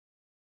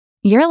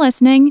You're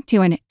listening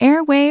to an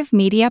Airwave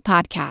Media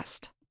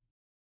Podcast.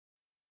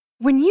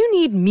 When you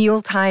need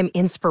mealtime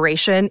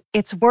inspiration,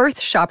 it's worth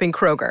shopping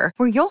Kroger,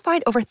 where you'll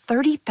find over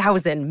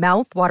 30,000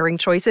 mouth-watering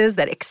choices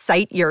that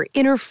excite your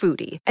inner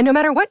foodie. And no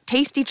matter what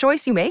tasty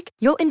choice you make,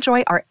 you'll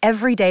enjoy our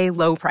everyday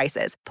low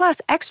prices, plus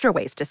extra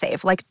ways to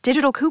save, like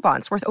digital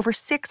coupons worth over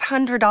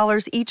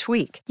 $600 each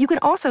week. You can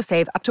also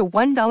save up to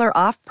 $1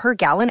 off per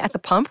gallon at the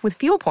pump with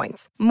fuel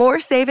points.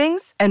 More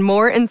savings and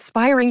more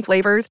inspiring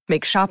flavors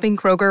make shopping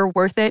Kroger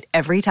worth it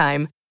every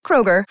time.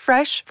 Kroger,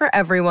 fresh for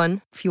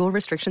everyone. Fuel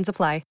restrictions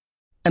apply.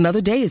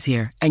 Another day is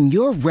here, and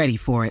you're ready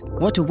for it.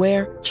 What to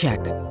wear? Check.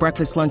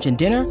 Breakfast, lunch, and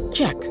dinner?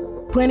 Check.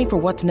 Planning for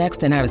what's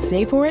next and how to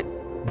save for it?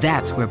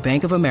 That's where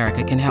Bank of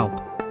America can help.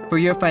 For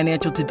your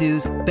financial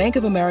to-dos, Bank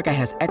of America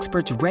has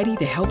experts ready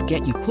to help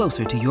get you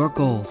closer to your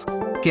goals.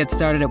 Get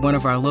started at one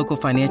of our local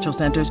financial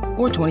centers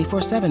or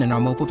 24/7 in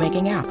our mobile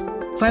banking app.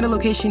 Find a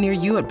location near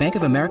you at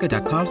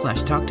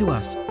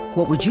bankofamerica.com/talktous.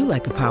 What would you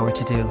like the power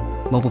to do?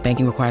 Mobile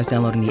banking requires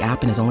downloading the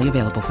app and is only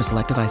available for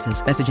select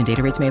devices. Message and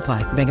data rates may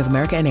apply. Bank of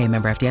America N.A.,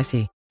 member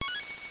FDIC.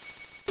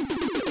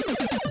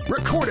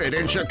 Recorded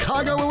in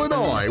Chicago,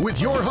 Illinois,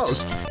 with your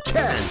hosts,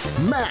 Ken,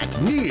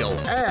 Matt, Neil,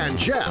 and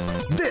Jeff.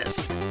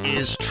 This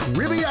is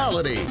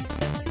Triviality.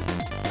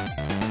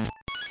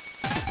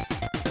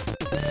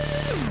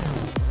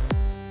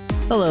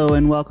 Hello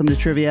and welcome to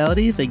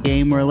Triviality, the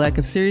game where a lack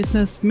of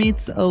seriousness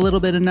meets a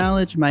little bit of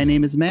knowledge. My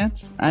name is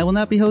Matt. I will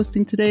not be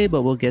hosting today,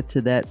 but we'll get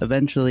to that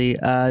eventually.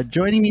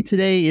 Joining me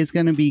today is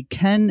going to be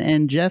Ken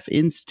and Jeff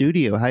in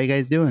studio. How you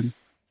guys doing?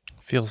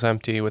 Feels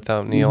empty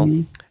without Neil.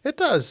 Mm-hmm. It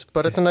does,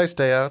 but it's a nice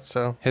day out,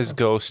 so... His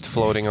ghost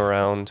floating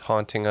around,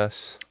 haunting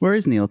us. Where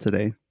is Neil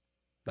today?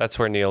 That's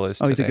where Neil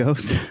is Oh, today. he's a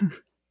ghost?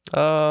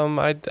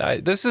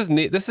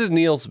 This is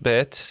Neil's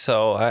bit,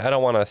 so I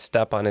don't want to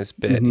step on his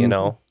bit, you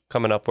know,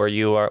 coming up where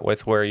you are,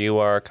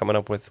 coming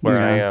up with where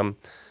I am,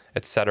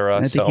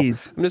 etc. So I'm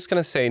just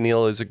going to say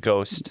Neil is a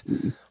ghost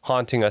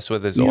haunting us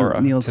with his aura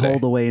Neil's today.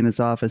 holed away in his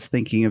office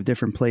thinking of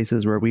different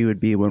places where we would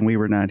be when we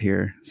were not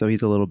here. So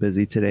he's a little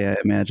busy today, I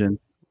imagine.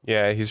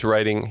 Yeah, he's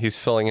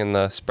filling in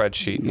the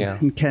spreadsheet, yeah.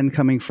 And Ken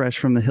coming fresh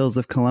from the hills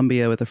of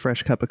Columbia with a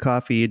fresh cup of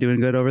coffee. You doing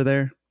good over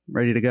there?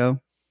 Ready to go?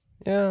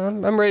 Yeah,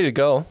 I'm ready to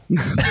go.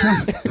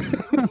 I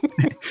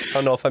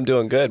don't know if I'm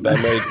doing good, but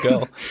I'm ready to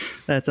go.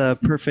 That's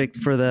perfect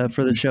for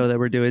the show that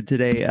we're doing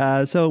today.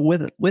 So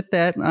with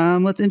that,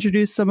 let's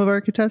introduce some of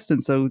our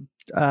contestants. So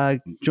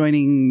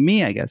joining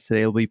me, I guess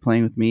today will be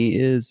playing with me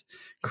is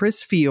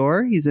Chris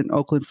Fiore. He's an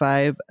Oakland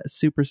 5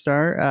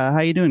 superstar. How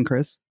you doing,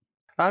 Chris?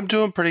 I'm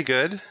doing pretty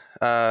good.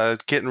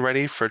 Getting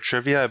ready for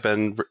trivia. I've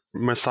been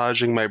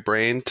massaging my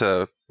brain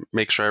to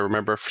make sure I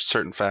remember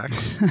certain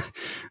facts.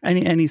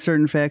 Any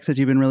certain facts that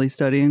you've been really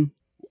studying?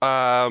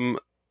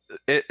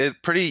 It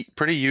pretty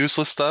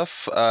useless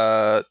stuff.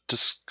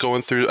 Just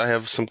going through. I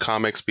have some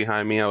comics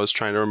behind me. I was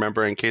trying to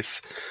remember in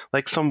case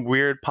like some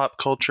weird pop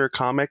culture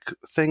comic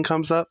thing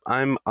comes up.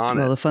 I'm on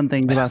it. Well, the fun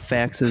thing about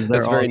facts is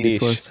they're all very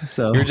useless. Niche.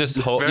 So you're just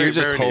hoping niche.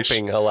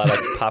 a lot of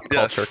pop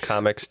culture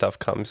comic stuff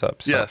comes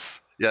up. So. Yes.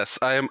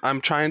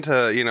 I'm trying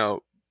to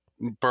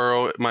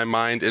burrow my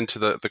mind into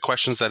the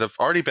questions that have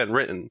already been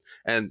written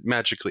and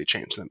magically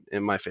change them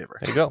in my favor.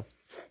 There you go.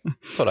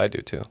 That's what I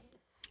do too.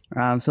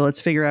 So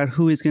let's figure out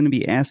who is going to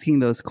be asking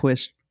those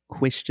questions.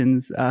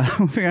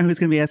 We'll figure out who's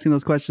going to be asking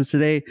those questions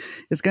today.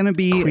 It's going to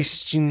be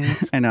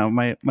questions. I know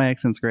my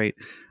accent's great.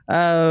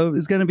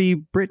 It's going to be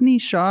Brittany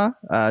Shaw,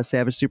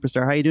 Savage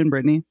Superstar. How you doing,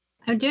 Brittany?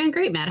 I'm doing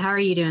great, Matt. How are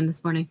you doing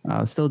this morning?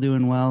 Still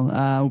doing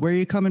well. Where are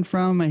you coming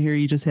from? I hear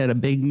you just had a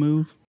big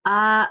move.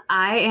 I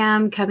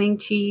am coming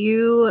to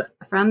you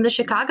from the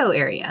Chicago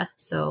area,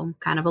 so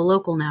kind of a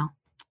local now.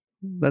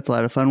 That's a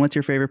lot of fun. What's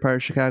your favorite part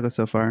of Chicago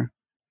so far?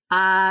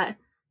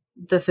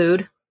 The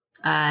food.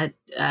 I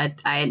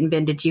hadn't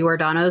been to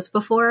Giordano's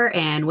before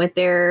and went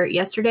there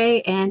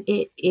yesterday, and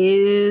it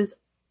is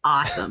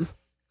awesome.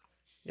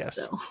 Yes.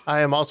 So. I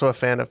am also a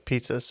fan of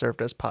pizzas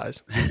served as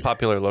pies.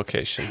 Popular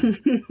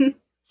location.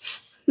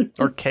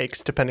 Or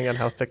cakes, depending on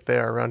how thick they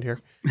are around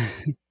here.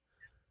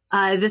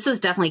 This was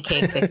definitely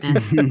cake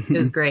thickness. It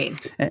was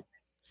great.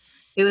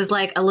 It was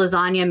like a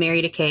lasagna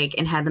married a cake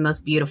and had the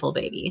most beautiful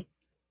baby.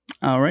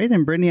 All right.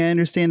 And Brittany, I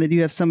understand that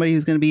you have somebody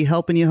who's going to be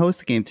helping you host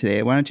the game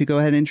today. Why don't you go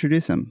ahead and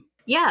introduce him?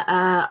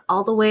 Yeah.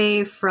 All the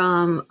way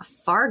from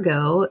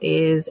Fargo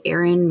is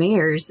Aaron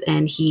Mayers,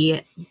 and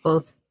he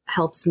both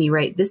helps me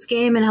write this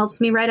game and helps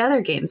me write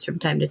other games from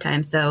time to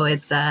time. So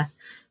it's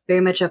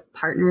very much a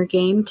partner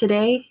game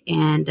today.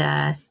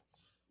 And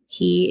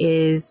he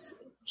is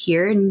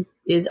here and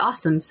is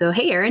awesome. So,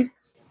 hey, Aaron.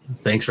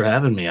 Thanks for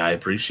having me. I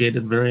appreciate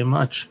it very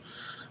much.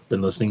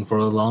 Been listening for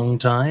a long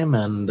time,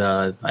 and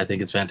I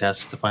think it's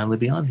fantastic to finally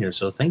be on here.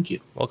 So thank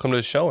you. Welcome to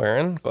the show,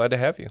 Aaron. Glad to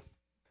have you.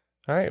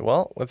 All right.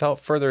 Well, without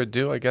further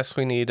ado, I guess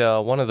we need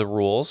one of the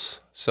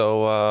rules.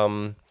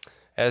 So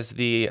as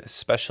the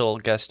special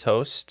guest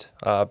host,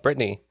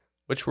 Brittany,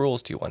 which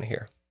rules do you want to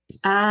hear?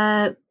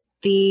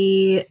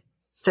 The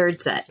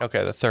Third set.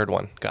 Okay, the third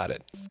one. Got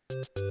it.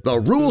 The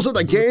rules of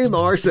the game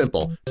are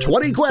simple.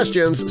 20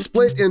 questions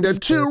split into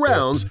 2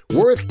 rounds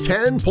worth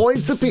 10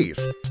 points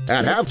apiece.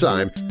 At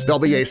halftime, there'll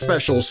be a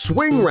special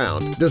swing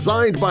round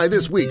designed by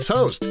this week's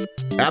host.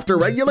 After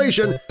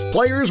regulation,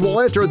 players will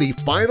enter the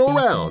final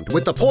round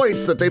with the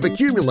points that they've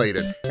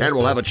accumulated and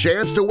will have a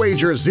chance to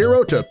wager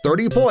 0 to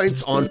 30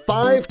 points on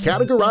 5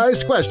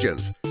 categorized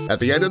questions.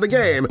 At the end of the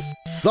game,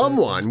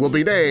 someone will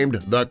be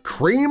named the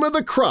cream of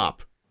the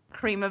crop.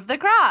 Cream of the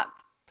crop.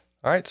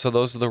 All right, so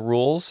those are the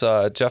rules.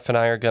 Jeff and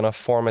I are going to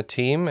form a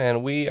team,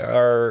 and we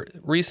are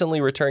recently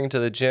returning to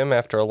the gym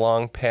after a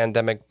long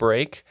pandemic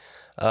break.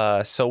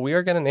 So we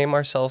are going to name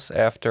ourselves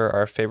after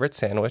our favorite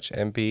sandwich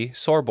and be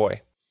Sore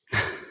Boy.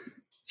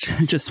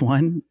 Just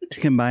one?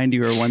 Combined,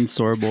 you are one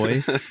Sore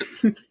Boy?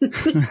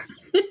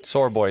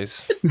 Sore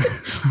Boys.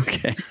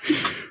 Okay.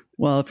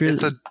 Well, if you're...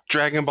 It's a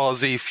Dragon Ball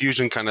Z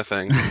fusion kind of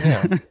thing.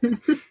 Yeah.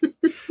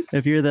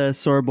 If you're the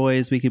Sore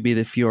Boys, we could be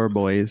the Fior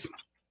Boys.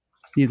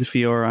 He's a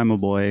Fior, I'm a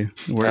boy.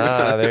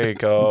 There you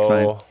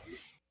go.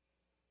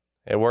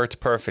 It worked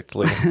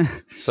perfectly.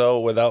 So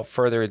without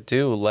further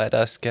ado, let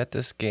us get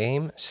this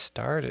game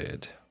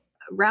started.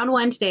 Round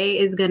 1 today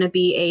is going to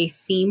be a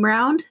theme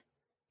round.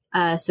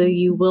 So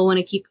you will want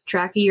to keep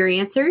track of your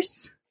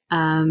answers.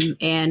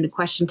 And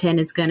question 10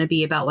 is going to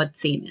be about what the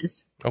theme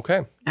is.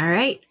 Okay. All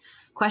right.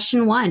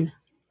 Question 1.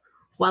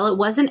 While it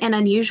wasn't an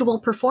unusual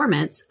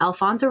performance,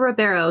 Alfonso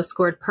Ribeiro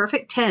scored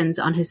perfect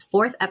 10s on his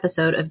 4th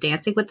episode of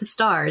Dancing with the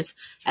Stars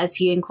as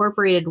he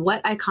incorporated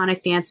what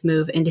iconic dance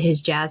move into his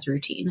jazz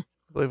routine?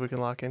 I believe we can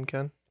lock in,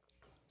 Ken.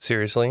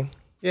 Seriously?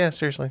 Yeah,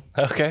 seriously.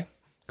 Okay,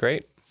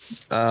 great.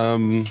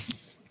 Wouldn't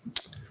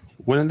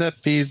that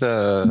be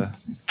the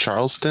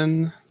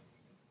Charleston?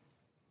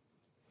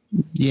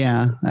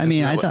 Yeah, I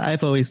mean,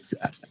 I've always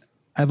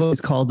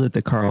called it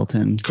the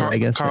Carlton. I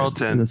guess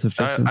Carlton. That's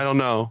official. I don't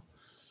know.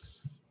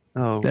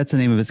 Oh, that's the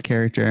name of his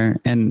character,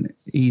 and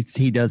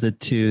he does it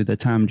to the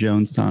Tom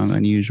Jones song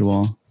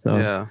 "Unusual." So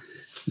yeah,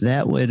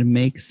 that would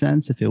make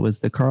sense if it was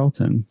the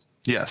Carlton.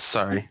 Yes,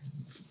 sorry.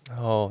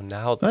 Oh,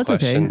 now the that's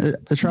question. Okay.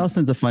 The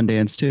Charleston's a fun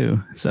dance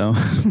too. So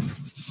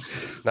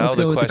now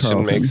the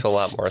question makes a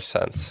lot more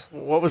sense.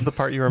 What was the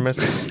part you were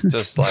missing?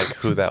 Just like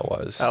who that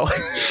was. Oh.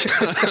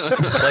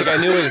 Like I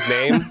knew his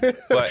name,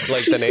 but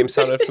like the name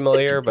sounded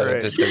familiar, but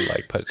it just didn't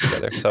like put it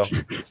together. So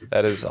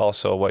that is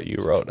also what you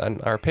wrote on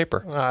our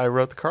paper. I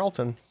wrote the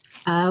Carlton.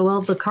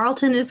 Well, the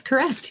Carlton is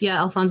correct. Yeah,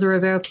 Alfonso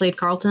Ribeiro played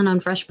Carlton on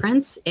Fresh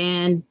Prince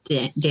and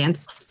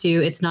danced to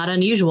It's Not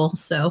Unusual.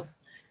 So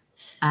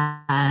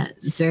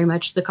it's very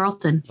much the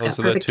Carlton. Those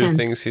are the 2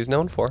 things he's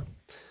known for.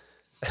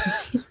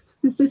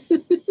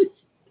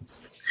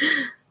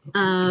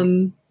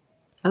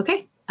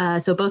 Okay,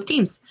 so both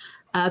teams.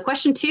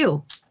 Question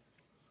 2.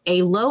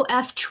 A low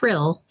F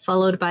trill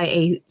followed by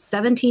a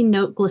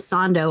 17-note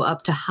glissando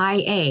up to high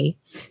A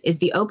is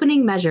the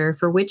opening measure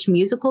for which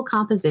musical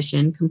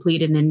composition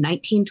completed in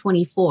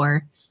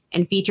 1924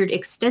 and featured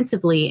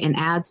extensively in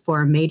ads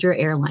for a major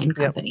airline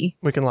company.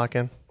 Yep, we can lock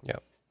in.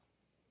 Yep.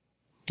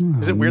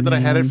 Is it weird that I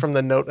had it from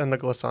the note and the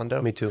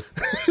glissando? Me too.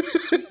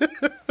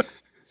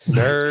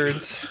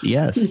 Nerds.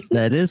 Yes,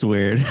 that is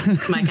weird.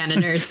 My kind of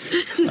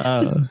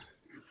nerds.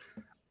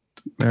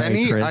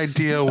 Any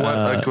idea what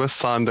a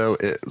glissando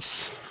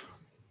is?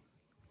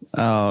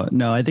 Oh,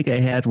 no, I think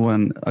I had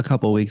one a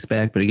couple weeks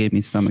back, but it gave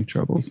me stomach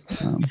troubles.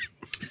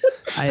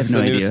 I have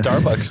no idea. It's the new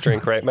Starbucks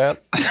drink, right,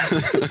 Matt?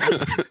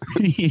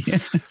 Yeah.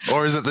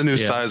 Or is it the new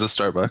size of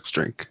Starbucks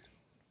drink?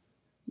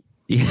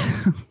 Yeah,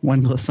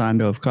 1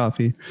 glissando of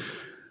coffee.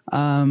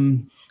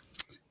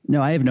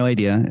 No, I have no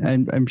idea.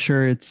 I'm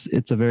sure it's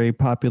a very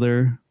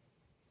popular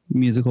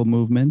musical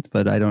movement,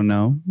 but I don't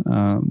know.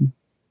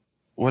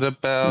 What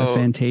about a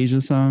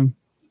Fantasia song?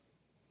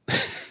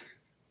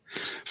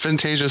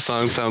 Fantasia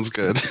song sounds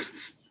good.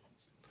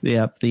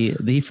 Yep,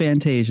 the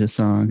Fantasia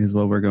song is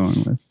what we're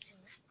going with.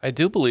 I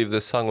do believe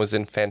this song was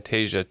in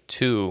Fantasia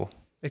 2.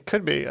 It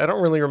could be. I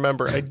don't really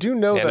remember. I do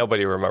know that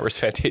nobody remembers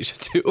Fantasia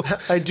 2.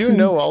 I do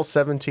know all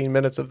 17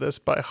 minutes of this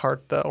by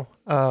heart, though.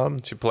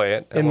 Did you play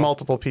it? In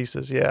multiple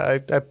pieces, yeah.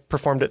 I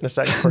performed it in a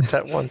second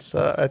quartet once.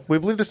 We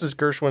believe this is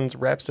Gershwin's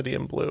Rhapsody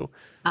in Blue.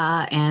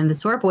 And the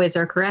Sore Boys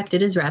are correct.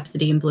 It is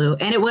Rhapsody in Blue.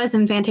 And it was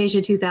in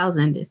Fantasia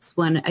 2000. It's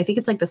I think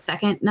it's like the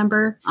second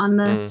number on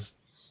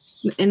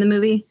in the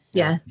movie.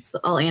 Yeah, it's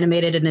all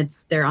animated and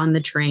they're on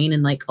the train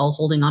and like all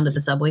holding onto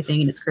the subway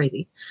thing and it's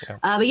crazy. Yeah.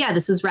 But yeah,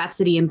 this is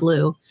Rhapsody in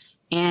Blue.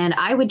 And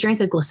I would drink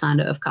a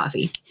glissando of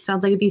coffee.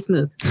 Sounds like it'd be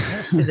smooth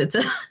because it's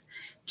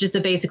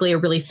basically a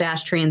really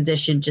fast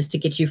transition just to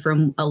get you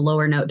from a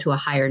lower note to a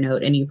higher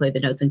note. And you play the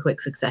notes in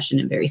quick succession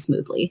and very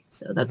smoothly.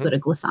 So that's what a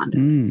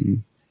glissando is.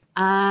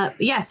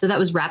 So that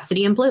was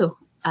Rhapsody in Blue.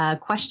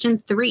 Question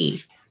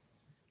 3.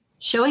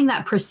 Showing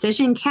that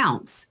precision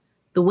counts,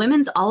 the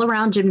women's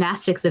all-around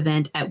gymnastics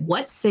event at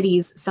what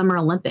city's Summer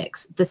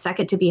Olympics, the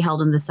second to be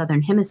held in the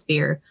Southern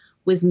Hemisphere,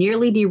 was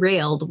nearly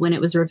derailed when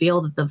it was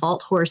revealed that the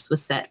vault horse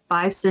was set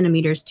 5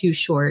 centimeters too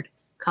short,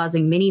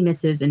 causing many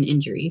misses and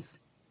injuries?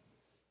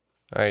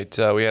 All right,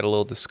 we had a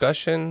little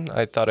discussion.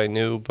 I thought I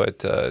knew,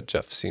 but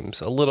Jeff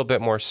seems a little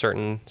bit more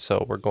certain,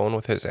 so we're going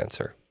with his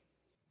answer.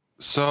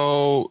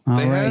 So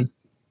they had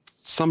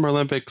Summer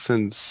Olympics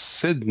in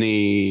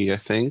Sydney, I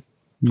think,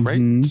 right?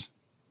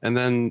 And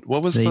then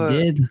what was they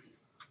did.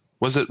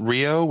 Was it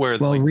Rio? Where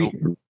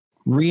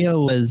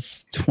Rio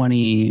was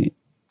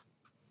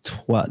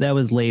 2012. That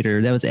was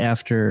later. That was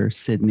after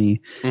Sydney,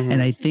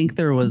 and I think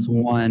there was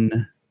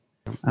one.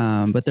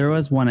 But there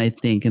was one, I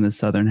think, in the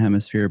Southern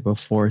Hemisphere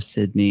before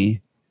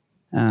Sydney.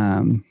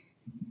 And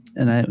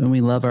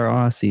we love our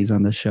Aussies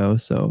on the show,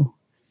 so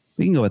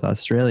we can go with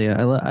Australia.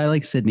 I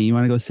like Sydney. You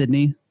want to go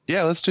Sydney?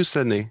 Yeah, let's do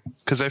Sydney.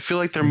 Because I feel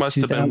like there must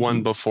have been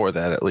one before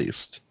that, at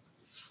least.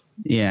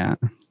 Yeah.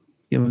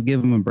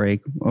 Give them a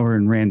break over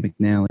in Rand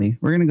McNally.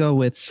 We're going to go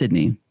with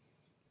Sydney.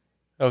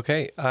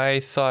 Okay,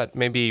 I thought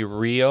maybe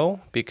Rio,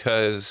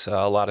 because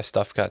a lot of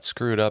stuff got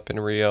screwed up in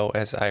Rio,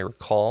 as I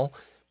recall.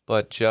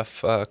 But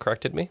Jeff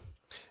corrected me.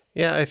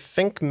 Yeah, I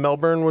think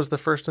Melbourne was the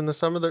first in the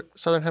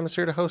Southern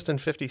Hemisphere to host in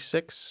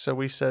 56. So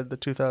we said the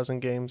 2000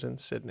 games in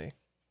Sydney.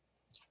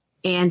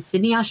 And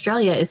Sydney,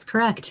 Australia is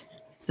correct.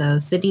 So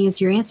Sydney is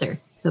your answer.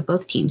 So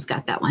both teams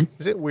got that one.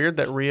 Is it weird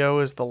that Rio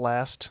is the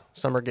last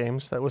Summer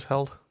Games that was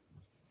held?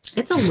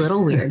 It's a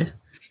little weird.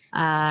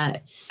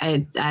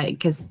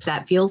 Because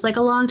that feels like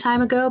a long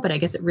time ago, but I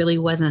guess it really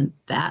wasn't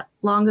that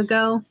long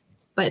ago.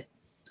 But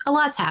a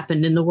lot's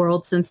happened in the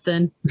world since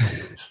then.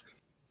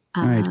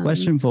 All right,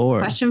 question 4.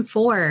 Question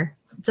 4.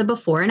 It's a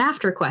before and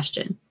after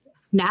question.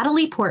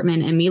 Natalie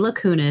Portman and Mila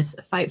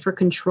Kunis fight for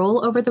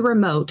control over the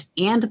remote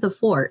and the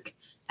fork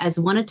as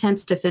one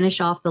attempts to finish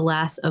off the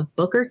last of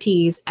Booker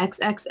T's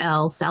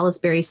XXL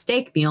Salisbury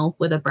steak meal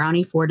with a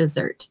brownie for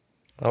dessert.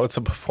 Oh, it's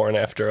a before and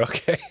after.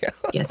 Okay.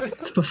 Yes,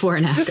 it's before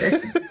and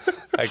after.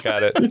 I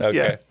got it. Okay.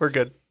 Yeah, we're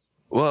good.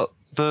 Well,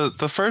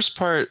 the first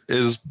part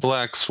is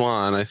Black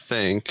Swan, I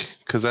think,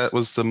 because that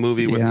was the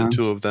movie with the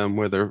two of them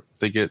where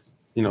they get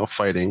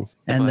fighting.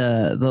 And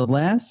the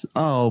last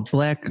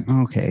Black.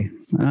 Okay.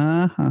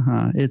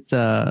 It's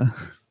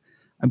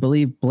I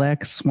believe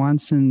Black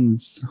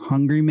Swanson's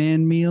Hungry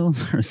Man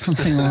meals or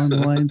something along the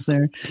lines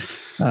there.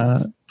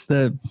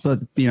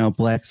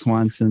 Black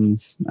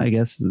Swanson's, I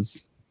guess,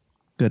 is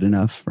good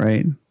enough,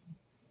 right?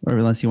 Or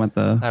unless you want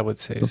I would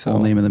say the full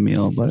name of the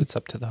meal, but it's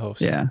up to the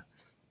host. Yeah.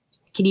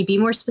 Can you be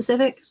more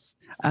specific?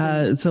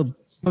 So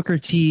Booker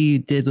T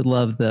did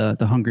love the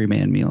Hungry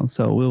Man meal,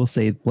 so we will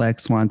say Black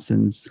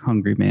Swanson's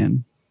Hungry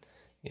Man.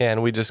 Yeah,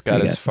 and we just got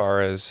as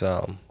far as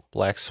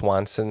Black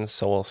Swanson's,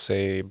 so we'll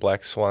say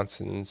Black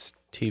Swanson's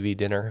TV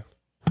dinner.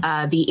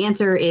 The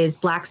answer is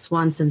Black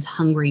Swanson's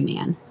Hungry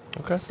Man.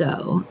 Okay.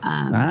 So,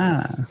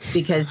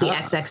 because the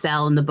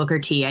XXL and the Booker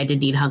T, I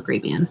did need Hungry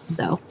Man.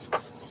 So,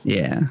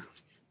 yeah.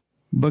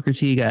 Booker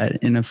T got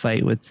in a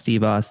fight with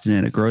Steve Austin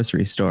at a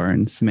grocery store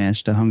and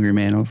smashed a Hungry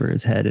Man over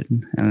his head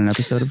in an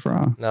episode of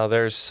Raw. Now,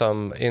 there's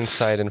some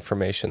inside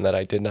information that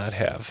I did not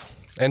have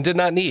and did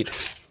not need,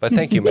 but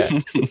thank you, Matt.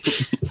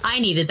 I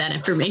needed that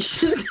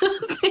information.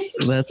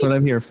 So that's what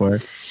I'm here for.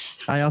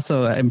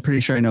 I'm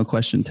pretty sure I know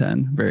question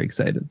 10. Very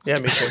excited. Yeah,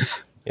 me too.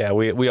 Yeah,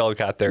 we all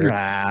got there.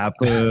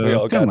 We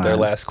all got their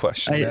last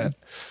question, Matt.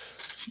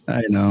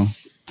 I know.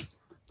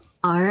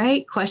 All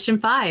right, question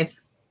 5.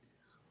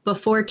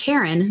 Before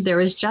Taryn, there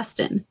was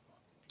Justin.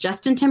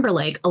 Justin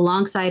Timberlake,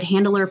 alongside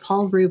handler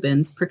Paul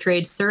Rubens,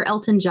 portrayed Sir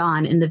Elton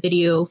John in the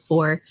video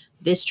for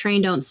This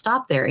Train Don't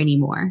Stop There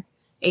Anymore,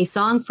 a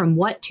song from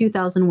what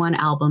 2001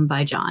 album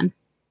by John?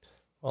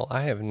 Well,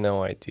 I have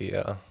no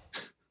idea.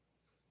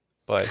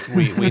 But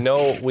we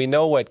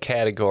know what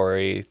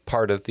category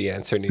part of the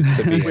answer needs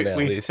to be in at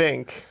least. We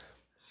think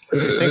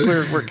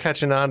we're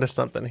catching on to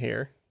something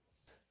here.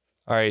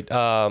 All right.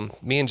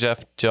 Me and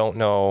Jeff don't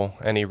know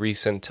any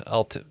recent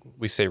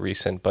we say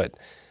recent, but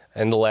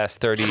in the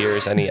last 30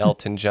 years, any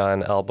Elton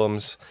John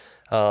albums.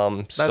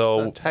 That's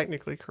not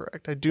technically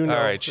correct. I do know.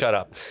 All right, shut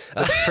up.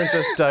 The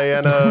Princess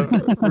Diana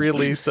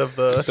release of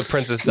the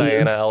Princess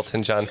Diana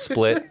Elton John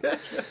split.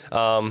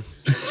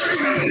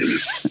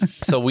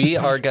 So we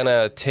are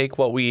gonna take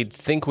what we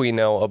think we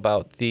know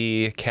about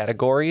the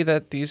category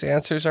that these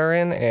answers are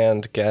in,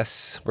 and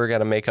guess we're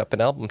gonna make up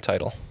an album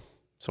title.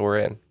 So we're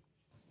in.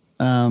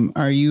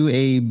 Are you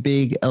a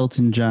big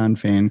Elton John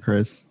fan,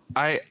 Chris?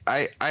 I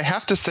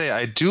have to say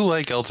I do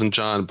like Elton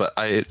John, but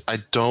I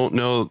don't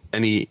know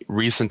any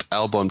recent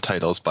album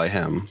titles by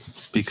him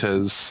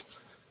because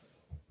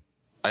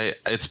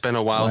it's been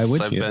a while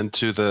since I've been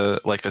to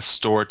a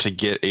store to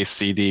get a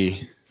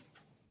CD.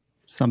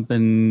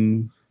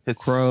 Something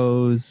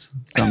Crows,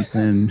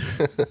 something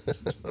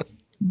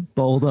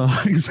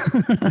Bulldogs,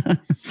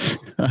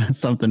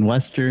 something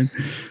Western,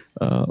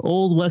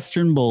 old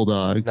Western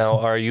Bulldogs. Now,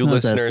 are you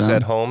listeners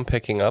at home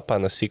picking up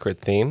on the secret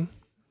theme?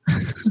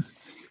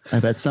 I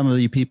bet some of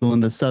you people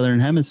in the Southern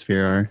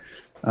Hemisphere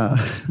are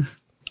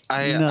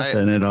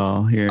nothing at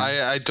all here.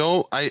 I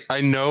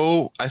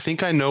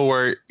think I know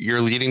where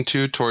you're leading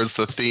towards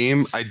the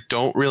theme. I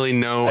don't really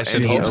know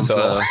any of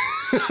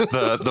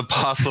the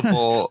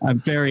possible. I'm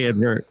very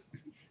advert.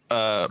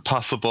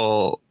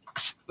 Possible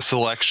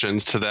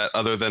selections to that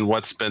other than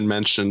what's been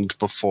mentioned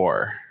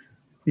before.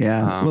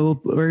 Yeah,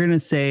 well, we're going to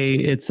say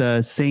it's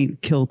a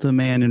Saint killed a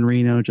man in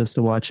Reno just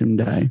to watch him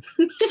die.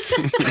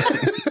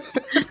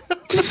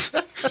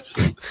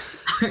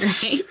 All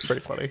right. It's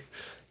pretty funny.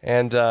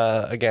 And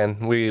again,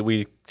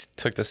 we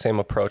took the same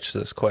approach to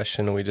this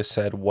question. We just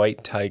said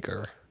white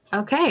tiger.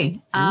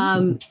 Okay.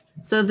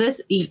 So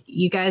this,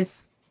 you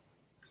guys,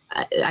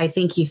 I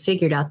think you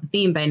figured out the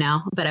theme by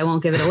now, but I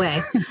won't give it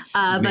away.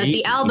 But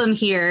the album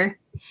here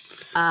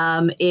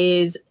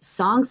is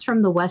Songs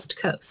from the West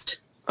Coast.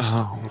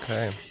 Oh,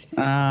 okay.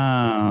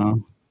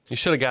 Oh. You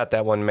should have got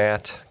that one,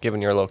 Matt,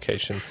 given your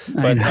location.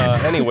 But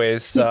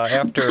anyways,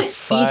 after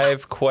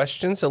 5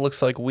 questions, it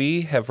looks like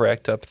we have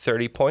racked up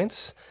 30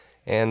 points.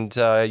 And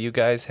you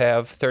guys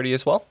have 30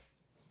 as well?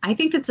 I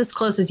think that's as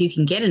close as you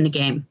can get in a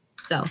game.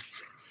 So,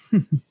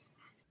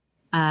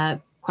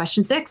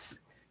 question 6.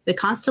 The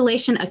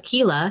constellation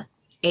Aquila,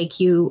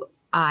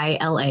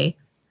 Aquila,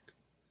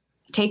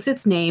 takes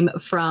its name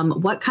from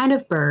what kind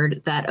of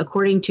bird that,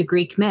 according to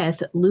Greek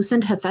myth,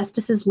 loosened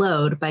Hephaestus's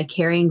load by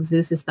carrying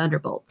Zeus's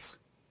thunderbolts?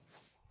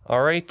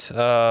 All right.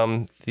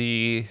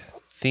 The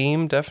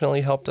theme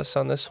definitely helped us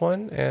on this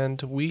one,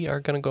 and we are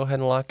going to go ahead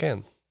and lock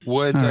in.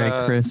 All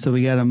right, Chris. So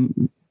we got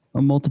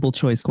a multiple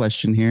choice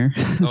question here.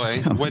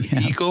 Would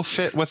eagle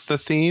fit with the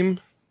theme?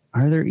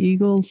 Are there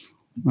eagles?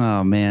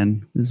 Oh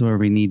man, this is where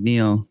we need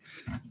Neil.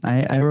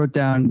 I wrote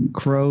down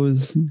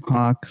crows,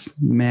 hawks,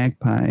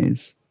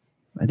 magpies.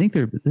 I think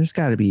there's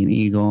got to be an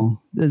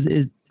eagle. Does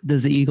the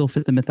eagle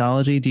fit the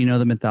mythology? Do you know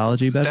the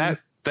mythology better?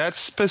 That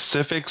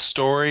specific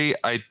story,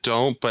 I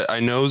don't, but I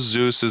know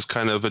Zeus is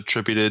kind of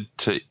attributed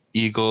to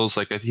eagles.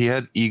 Like he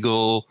had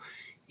eagle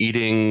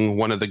eating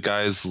one of the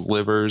guy's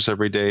livers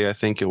every day, I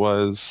think it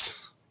was.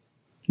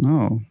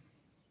 Oh,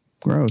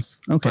 gross.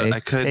 Okay. But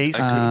I could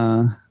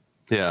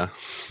yeah.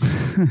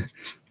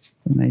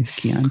 Nice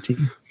Chianti.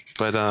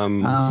 But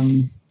I'm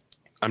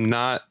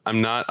not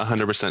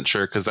 100%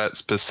 sure because that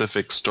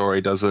specific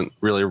story doesn't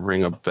really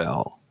ring a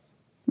bell.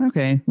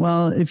 Okay.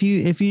 Well, if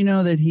you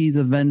know that he's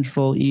a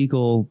vengeful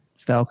eagle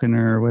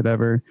falconer or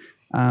whatever,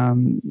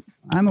 I'm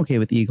okay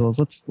with eagles.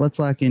 Let's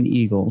lock in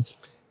eagles.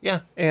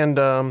 Yeah, and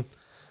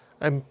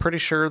I'm pretty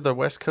sure the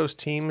West Coast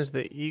team is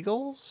the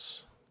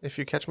Eagles, if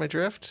you catch my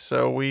drift.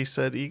 So we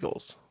said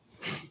Eagles.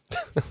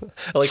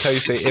 I like how you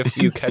say "if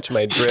you catch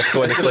my drift"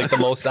 when it's like the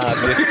most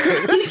obvious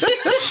thing.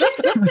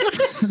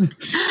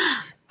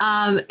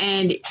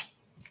 And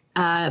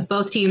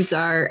both teams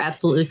are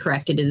absolutely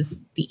correct. It is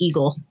the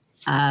eagle.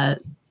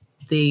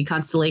 The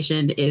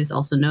constellation is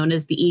also known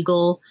as the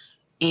eagle.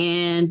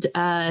 And,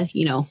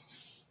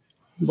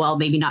 while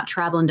maybe not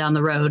traveling down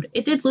the road,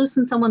 it did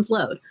loosen someone's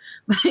load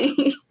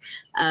by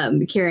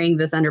carrying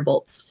the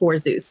thunderbolts for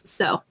Zeus.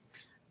 So,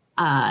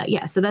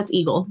 so that's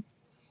eagle.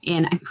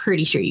 And I'm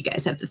pretty sure you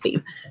guys have the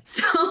theme.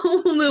 So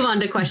we'll move on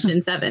to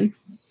question 7.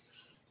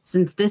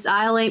 Since this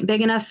aisle ain't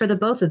big enough for the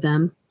both of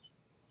them,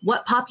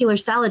 what popular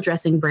salad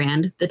dressing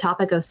brand, the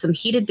topic of some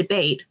heated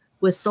debate,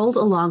 was sold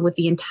along with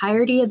the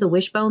entirety of the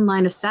Wishbone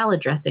line of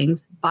salad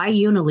dressings by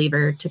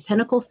Unilever to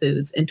Pinnacle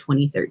Foods in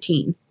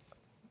 2013?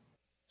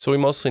 So we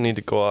mostly need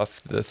to go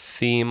off the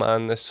theme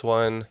on this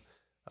one.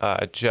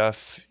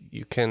 Jeff,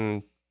 you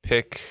can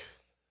pick.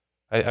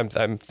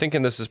 I'm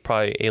thinking this is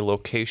probably a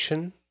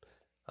location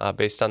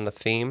based on the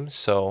theme.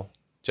 So,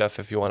 Jeff,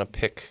 if you want to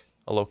pick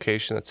a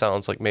location that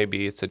sounds like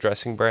maybe it's a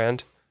dressing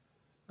brand.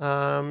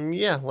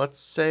 Let's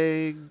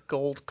say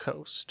Gold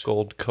Coast.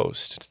 Gold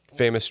Coast,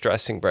 famous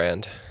dressing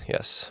brand.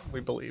 Yes,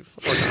 we believe.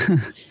 Or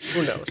not.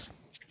 Who knows?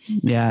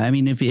 Yeah, I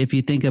mean, if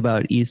you think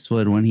about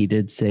Eastwood when he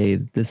did say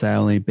this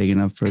aisle ain't big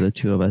enough for the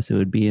two of us, it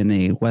would be in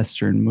a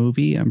Western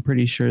movie. I'm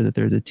pretty sure that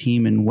there's a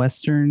team in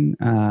Western,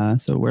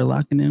 so we're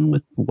locking in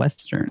with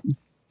Western.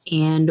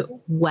 And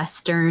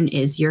Western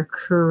is your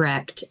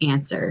correct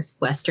answer.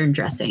 Western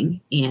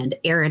dressing. And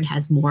Aaron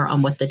has more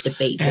on what the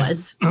debate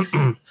was.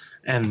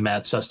 And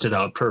Matt sussed it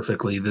out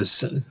perfectly.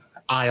 This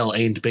aisle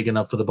ain't big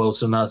enough for the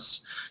both of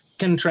us.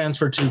 Can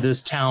transfer to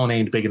this town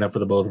ain't big enough for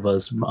the both of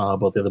us.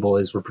 Both the other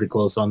boys were pretty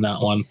close on that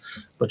one,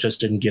 but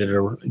just didn't get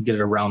it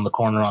around the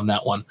corner on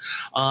that one.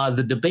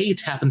 The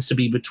debate happens to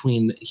be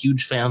between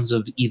huge fans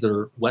of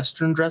either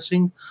Western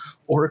dressing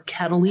or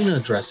Catalina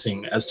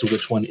dressing as to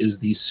which one is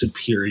the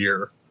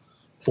superior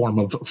form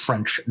of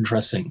French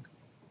dressing.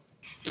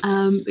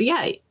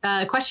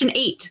 Question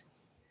 8.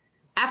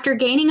 After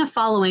gaining a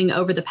following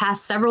over the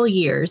past several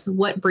years,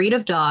 what breed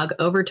of dog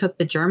overtook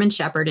the German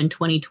Shepherd in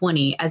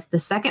 2020 as the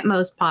second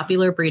most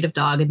popular breed of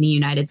dog in the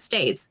United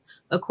States,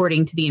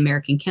 according to the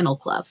American Kennel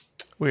Club?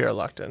 We are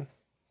locked in.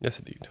 Yes,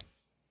 indeed.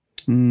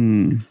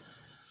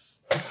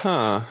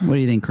 Huh. What do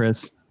you think,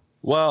 Chris?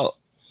 Well,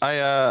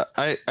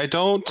 I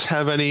don't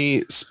have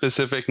any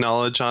specific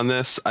knowledge on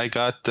this. I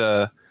got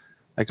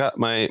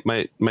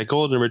my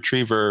golden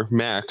retriever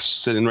Max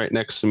sitting right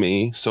next to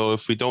me. So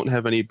if we don't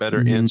have any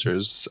better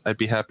answers, I'd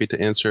be happy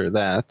to answer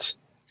that.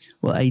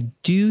 Well, I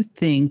do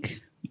think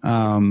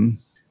that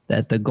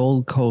that the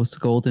Gold Coast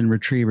Golden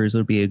Retrievers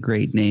would be a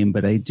great name,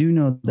 but I do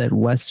know that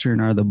Western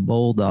are the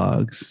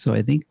Bulldogs, so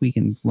I think we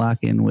can lock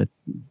in with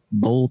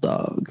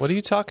Bulldogs. What are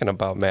you talking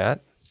about, Matt?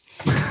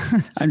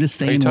 I'm just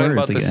saying. Are you talking words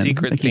about the again.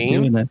 secret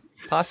theme?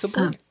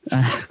 Possibly.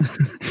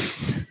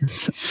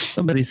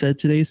 Somebody said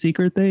today's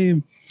secret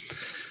theme.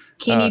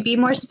 Can you be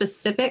more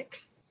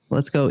specific?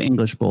 Let's go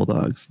English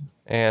Bulldogs.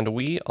 And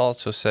we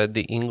also said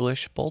the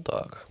English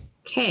Bulldog.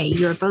 Okay,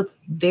 you're both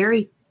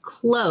very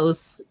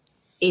close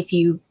if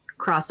you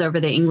cross over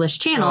the English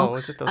Channel. Oh,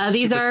 is it those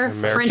these are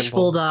American French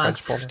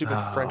Bulldogs.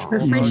 Stupid French Or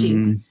Bulldogs.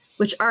 Frenchies,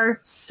 which are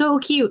so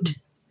cute.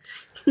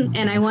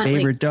 And I want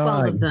like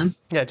 12 of them.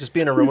 Yeah, just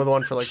be in a room with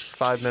one for like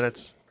 5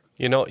 minutes.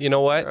 You know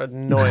what? They're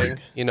annoying.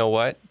 You know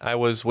what? I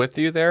was with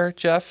you there,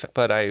 Jeff,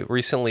 but I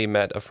recently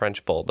met a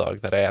French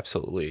Bulldog that I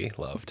absolutely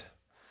loved.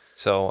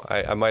 So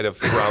I might have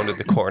rounded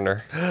the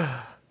corner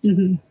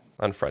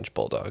on French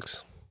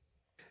Bulldogs.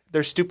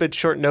 Their stupid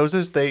short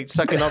noses, they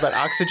suck in all that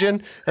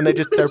oxygen, and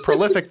they're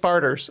prolific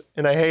farters,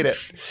 and I hate it.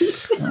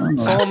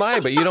 So am I,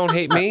 but you don't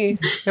hate me.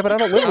 Yeah, but I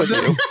don't live with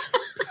you.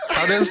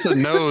 How does the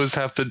nose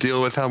have to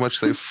deal with how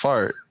much they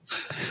fart?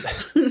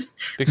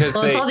 Because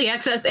Well, it's all the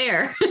excess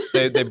air.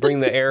 they bring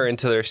the air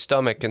into their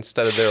stomach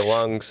instead of their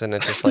lungs, and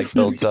it just like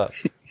builds up.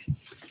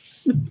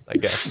 I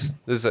guess.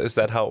 Is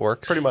that how it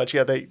works? Pretty much,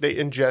 yeah. They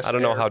ingest I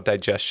don't know air. how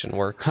digestion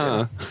works.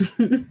 Huh.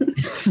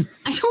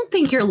 I don't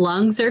think your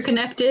lungs are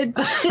connected,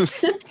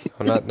 but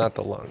Well, not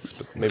the lungs,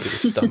 but maybe the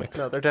stomach.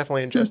 No, they're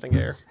definitely ingesting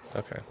air.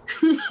 Okay.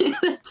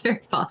 that's very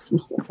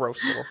possible.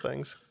 Gross little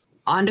things.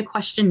 On to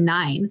question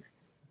 9.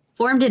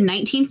 Formed in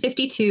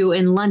 1952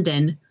 in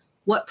London,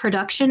 what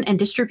production and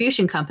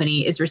distribution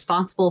company is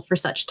responsible for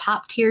such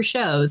top-tier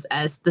shows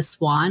as The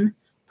Swan,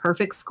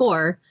 Perfect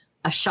Score,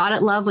 A Shot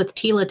at Love with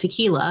Tila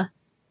Tequila,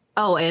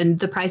 and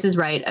The Price is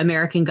Right,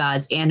 American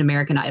Gods, and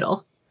American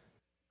Idol?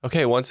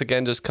 Okay, once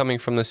again, just coming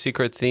from the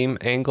secret theme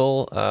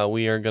angle,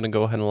 we are going to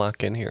go ahead and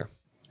lock in here.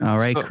 All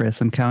right,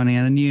 Chris, I'm counting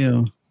on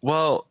you.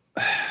 Well,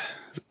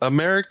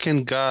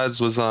 American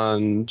Gods was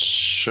on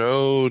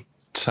Showtime,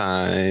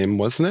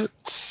 wasn't it?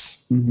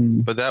 Mm-hmm.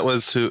 But that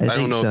was who I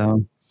don't know.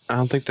 So. I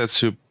don't think that's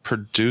who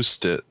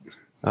produced it.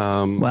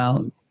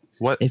 Well,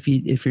 what if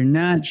you're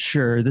not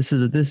sure, this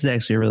is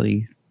actually a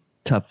really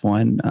tough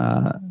one.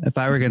 If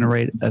I were going to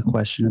write a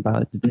question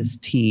about this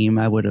team,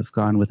 I would have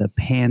gone with a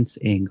pants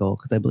angle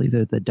because I believe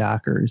they're the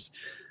Dockers.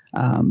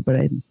 But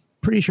I'm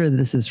pretty sure that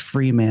this is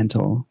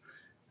Fremantle.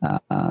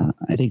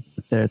 I think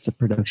that's a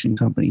production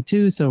company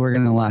too. So we're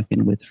going to lock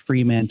in with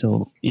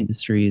Fremantle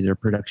Industries or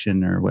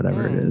production or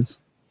whatever it is.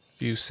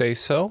 If you say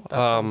so. That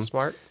sounds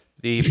smart.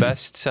 The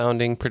best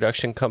sounding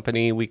production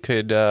company we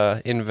could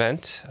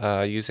invent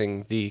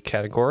using the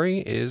category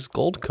is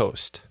Gold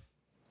Coast.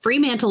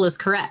 Fremantle is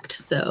correct,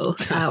 so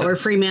or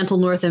Fremantle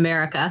North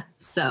America.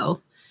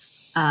 So,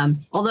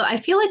 although I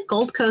feel like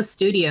Gold Coast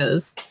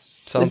Studios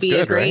would be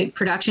a great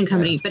production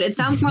company, but it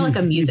sounds more like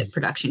a music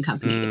production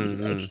company. To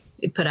me. Like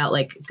it put out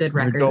like good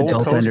records,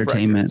 Adult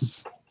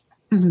entertainment.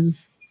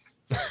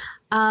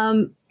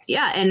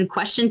 Yeah, and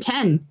question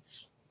 10.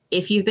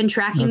 If you've been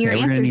tracking your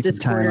answers this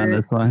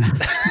quarter,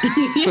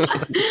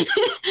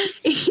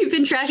 if you've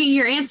been tracking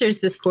your answers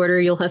this quarter,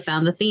 you'll have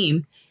found the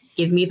theme.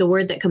 Give me the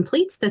word that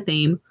completes the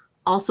theme.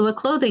 Also a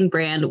clothing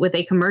brand with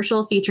a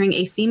commercial featuring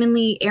a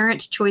seemingly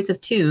errant choice of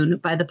tune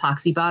by the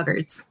Poxy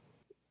Boggards.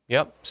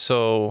 Yep.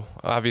 So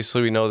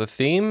obviously we know the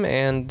theme,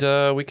 and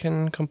we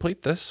can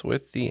complete this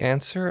with the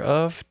answer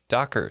of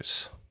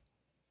Dockers.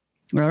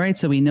 All right,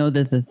 so we know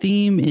that the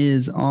theme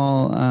is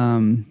all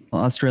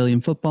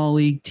Australian Football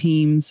League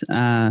teams.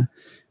 I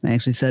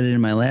actually said it in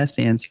my last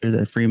answer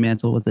that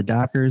Fremantle was the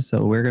Dockers,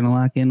 so we're going to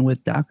lock in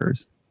with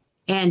Dockers.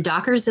 And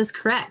Dockers is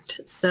correct.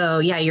 So,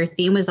 yeah, your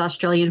theme was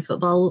Australian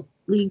Football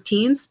League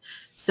teams.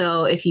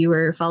 So if you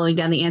were following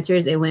down the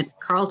answers, it went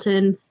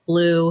Carlton,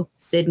 Blue,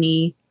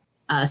 Sydney,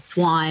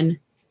 Swan,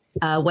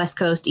 West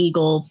Coast,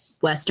 Eagle,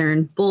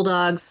 Western,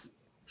 Bulldogs,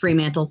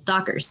 Fremantle,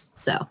 Dockers.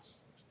 So...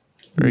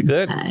 Very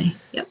good.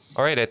 Yep.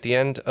 All right. At the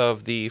end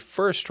of the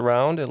first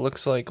round, it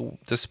looks like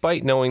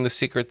despite knowing the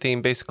secret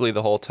theme basically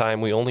the whole time,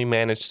 we only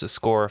managed to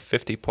score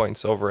 50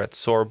 points over at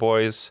Sore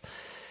Boys.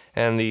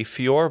 And the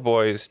Fior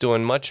Boys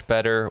doing much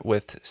better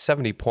with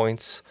 70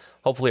 points.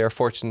 Hopefully our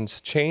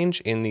fortunes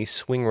change in the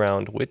swing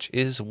round, which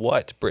is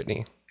what,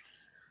 Brittany?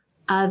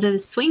 The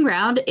swing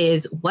round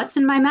is What's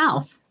in My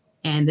Mouth?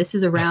 And this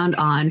is a round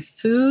on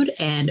food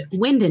and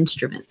wind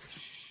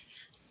instruments.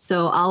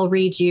 So I'll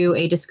read you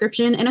a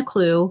description and a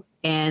clue,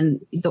 and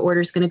the order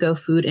is going to go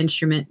food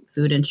instrument,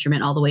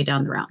 all the way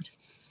down the round.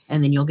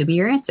 And then you'll give me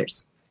your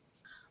answers.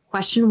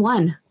 Question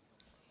 1.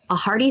 A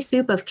hearty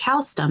soup of cow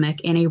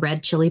stomach in a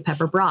red chili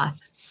pepper broth.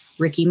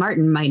 Ricky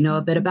Martin might know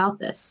a bit about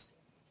this.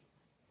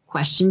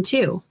 Question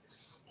 2.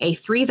 A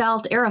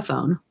 3-valved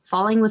aerophone.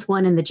 Falling with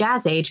one in the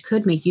jazz age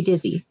could make you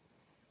dizzy.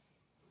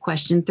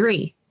 Question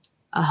 3.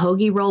 A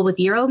hoagie roll with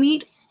gyro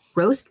meat,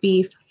 roast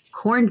beef,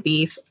 corned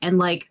beef, and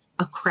like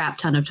a crap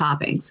ton of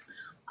toppings.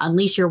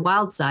 Unleash your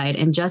wild side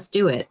and just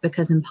do it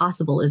because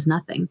impossible is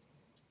nothing.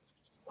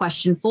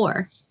 Question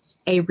 4.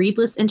 A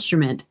reedless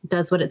instrument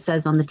does what it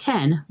says on the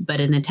tin, but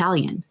in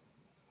Italian.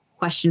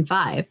 Question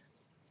 5.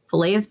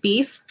 Filet of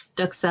beef,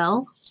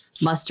 duxelle,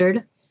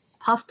 mustard,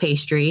 puff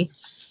pastry,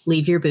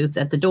 leave your boots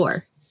at the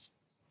door.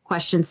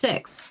 Question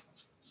 6.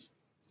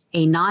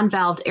 A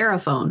non-valved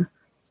aerophone.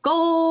 Goal!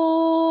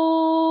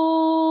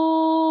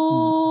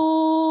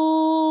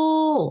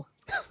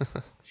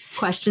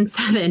 Question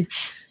 7.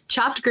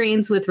 Chopped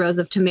greens with rows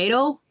of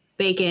tomato,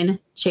 bacon,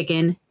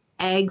 chicken,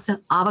 eggs,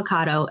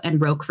 avocado, and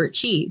Roquefort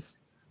cheese.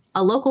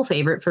 A local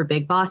favorite for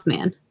Big Boss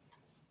Man.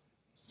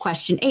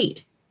 Question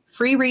 8.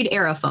 Free read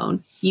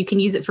aerophone. You can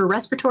use it for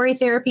respiratory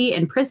therapy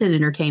and prison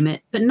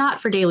entertainment, but not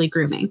for daily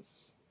grooming.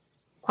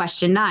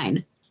 Question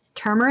 9.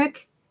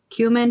 Turmeric,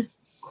 cumin,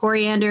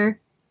 coriander,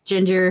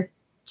 ginger,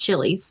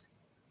 chilies.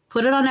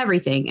 Put it on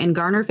everything and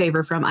garner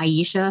favor from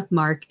Aisha,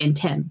 Mark, and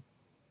Tim.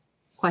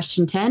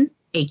 Question 10.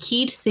 A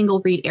keyed single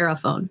read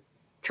aerophone.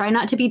 Try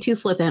not to be too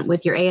flippant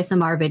with your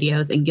ASMR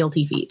videos and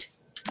guilty feet.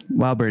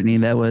 Wow, Brittany,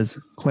 that was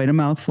quite a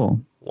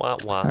mouthful. Wow.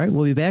 All right,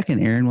 we'll be back,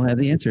 and Aaron will have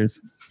the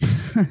answers.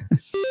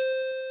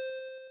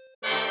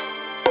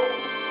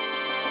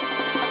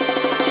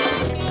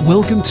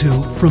 Welcome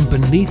to From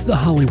Beneath the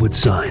Hollywood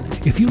Sign.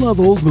 If you love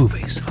old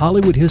movies,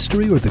 Hollywood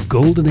history, or the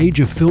golden age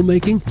of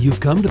filmmaking,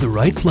 you've come to the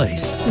right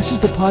place. This is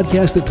the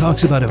podcast that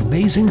talks about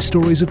amazing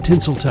stories of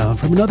Tinseltown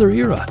from another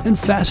era and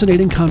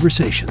fascinating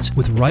conversations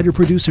with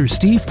writer-producer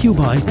Steve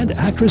Cubine and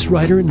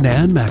actress-writer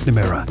Nan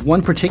McNamara.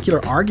 One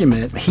particular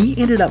argument, he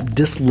ended up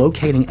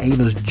dislocating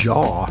Ava's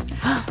jaw.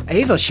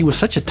 Ava, she was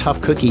such a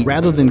tough cookie.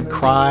 Rather than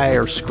cry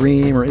or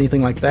scream or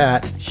anything like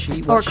that,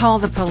 Or call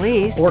the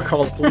police.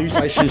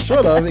 Like she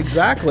should have,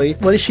 exactly.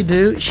 What does she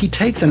do? She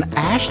takes an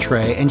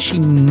ashtray and she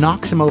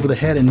knocks him over the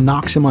head and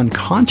knocks him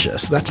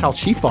unconscious. That's how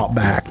she fought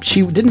back.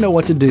 She didn't know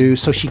what to do,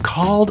 so she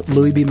called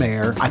Louis B.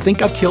 Mayer. I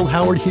think I've killed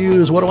Howard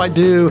Hughes. What do I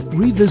do?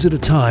 Revisit a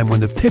time when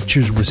the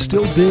pictures were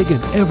still big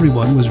and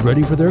everyone was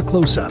ready for their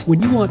close-up.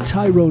 When you want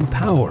Tyrone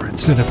Power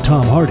instead of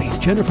Tom Hardy,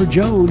 Jennifer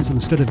Jones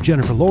instead of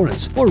Jennifer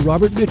Lawrence, or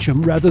Robert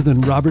Mitchum rather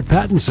than Robert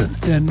Pattinson,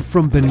 then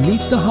From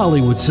Beneath the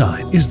Hollywood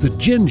Sign is the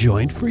gin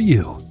joint for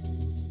you.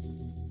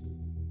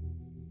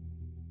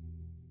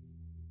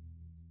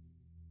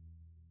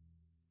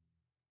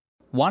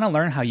 Want to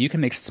learn how you can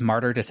make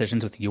smarter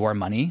decisions with your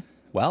money?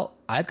 Well,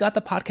 I've got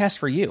the podcast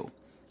for you.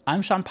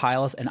 I'm Sean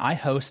Piles, and I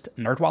host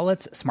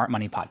NerdWallet's Smart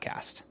Money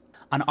Podcast.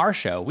 On our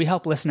show, we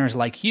help listeners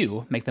like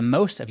you make the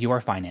most of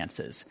your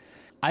finances.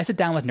 I sit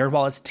down with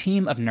NerdWallet's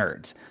team of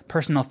nerds,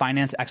 personal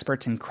finance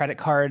experts in credit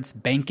cards,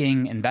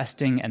 banking,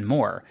 investing, and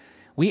more.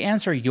 We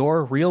answer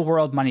your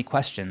real-world money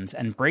questions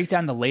and break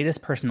down the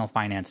latest personal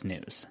finance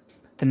news.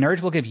 The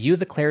nerds will give you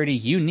the clarity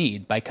you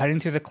need by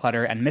cutting through the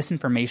clutter and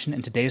misinformation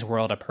in today's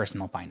world of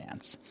personal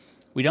finance.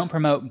 We don't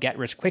promote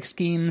get-rich-quick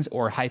schemes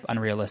or hype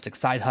unrealistic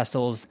side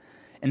hustles.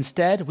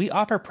 Instead, we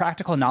offer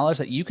practical knowledge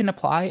that you can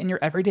apply in your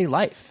everyday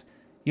life.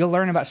 You'll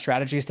learn about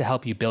strategies to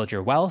help you build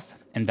your wealth,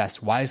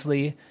 invest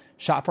wisely,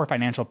 shop for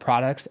financial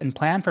products, and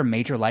plan for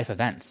major life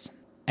events.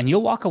 And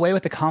you'll walk away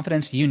with the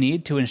confidence you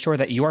need to ensure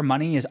that your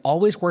money is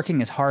always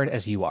working as hard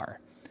as you are.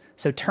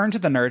 So turn to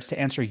the nerds to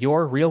answer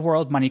your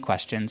real-world money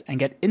questions and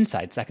get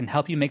insights that can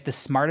help you make the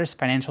smartest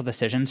financial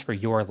decisions for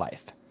your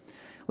life.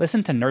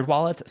 Listen to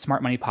NerdWallet's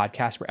Smart Money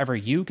Podcast wherever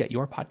you get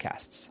your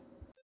podcasts.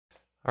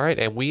 All right,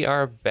 and we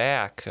are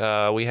back.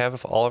 We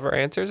have all of our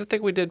answers. I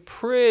think we did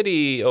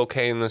pretty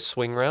okay in the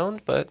swing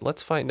round, but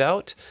let's find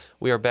out.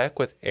 We are back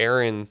with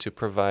Aaron to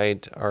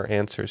provide our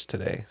answers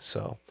today.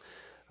 So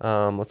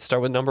let's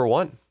start with number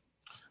 1.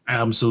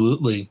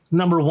 Absolutely.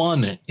 Number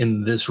 1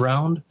 in this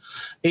round,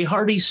 a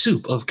hearty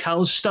soup of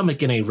cow's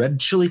stomach in a red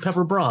chili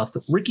pepper broth.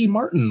 Ricky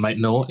Martin might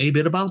know a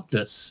bit about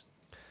this.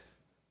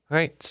 All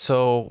right,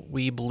 so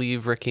we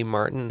believe Ricky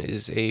Martin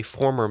is a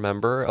former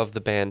member of the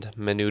band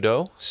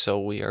Menudo, so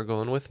we are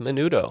going with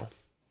Menudo.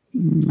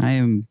 I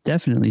am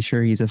definitely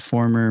sure he's a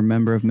former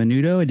member of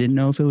Menudo. I didn't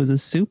know if it was a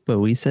soup, but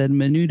we said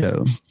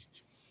Menudo.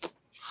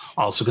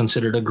 Also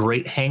considered a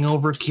great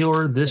hangover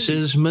cure, this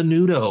is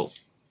Menudo.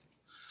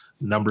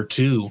 Number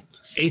 2,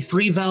 a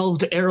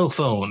 3-valved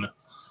aerophone.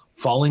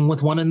 Falling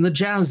with one in the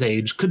jazz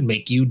age could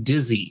make you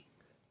dizzy.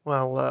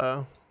 Well,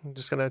 I'm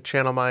just going to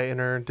channel my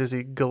inner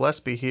Dizzy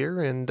Gillespie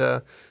here, and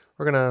we're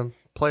going to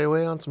play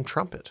away on some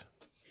trumpet.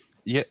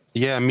 Yeah.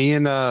 Me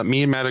and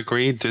Matt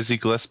agree. Dizzy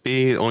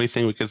Gillespie, the only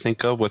thing we could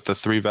think of with the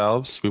 3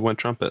 valves, we went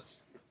trumpet.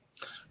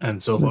 And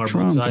so far,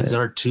 both sides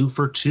are 2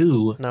 for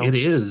 2. No. It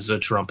is a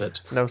trumpet.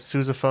 No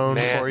sousaphone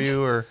for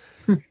you, or...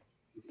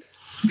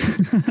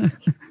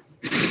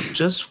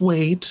 Just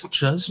wait.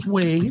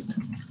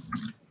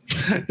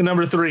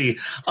 Number 3,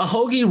 a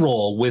hoagie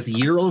roll with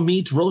gyro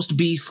meat, roast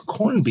beef,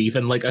 corned beef,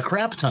 and like a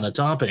crap ton of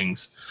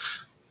toppings.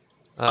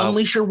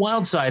 Unleash your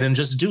wild side and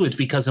just do it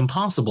because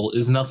impossible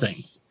is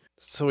nothing.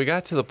 So we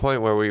got to the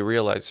point where we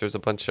realized there's a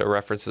bunch of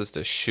references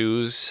to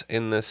shoes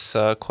in this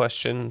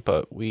question,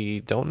 but we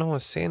don't know a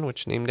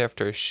sandwich named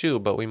after a shoe,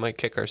 but we might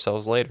kick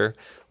ourselves later.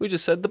 We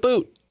just said the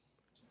boot.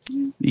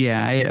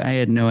 Yeah, I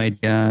had no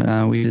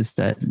idea. We used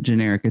that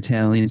generic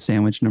Italian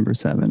sandwich number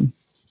 7.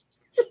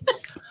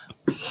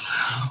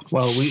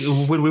 Well,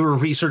 when we were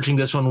researching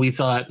this one, we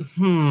thought,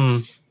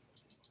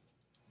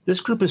 this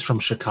group is from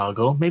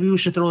Chicago. Maybe we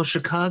should throw a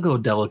Chicago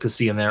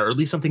delicacy in there, or at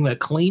least something that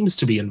claims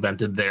to be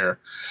invented there.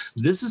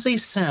 This is a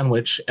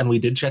sandwich, and we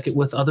did check it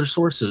with other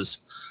sources,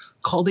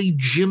 called a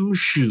gym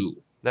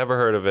shoe. Never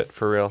heard of it,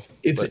 for real.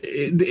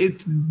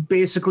 It's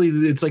basically,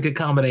 it's like a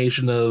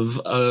combination of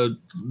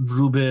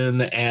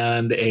Reuben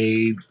and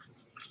a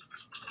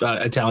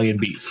Italian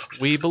beef.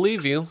 We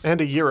believe you.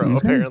 And a gyro,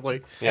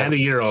 apparently. Yeah. And a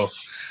gyro.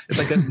 It's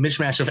like a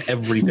mishmash of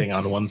everything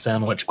on one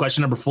sandwich.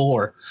 Question number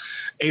 4.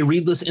 A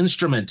reedless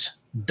instrument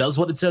does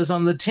what it says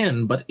on the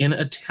tin, but in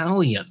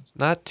Italian.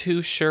 Not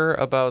too sure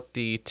about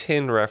the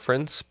tin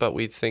reference, but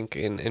we think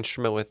an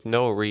instrument with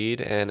no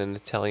reed and an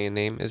Italian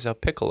name is a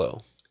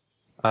piccolo.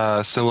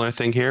 Similar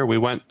thing here. We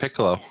went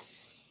piccolo.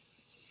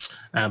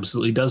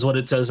 Absolutely. Does what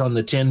it says on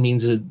the tin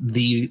means that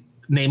the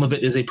name of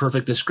it is a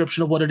perfect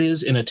description of what it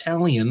is. In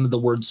Italian, the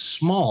word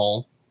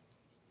small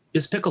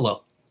is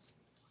piccolo.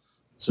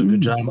 So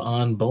good job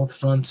on both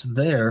fronts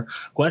there.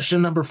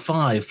 Question number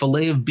 5.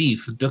 Filet of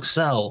beef,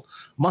 duxelle,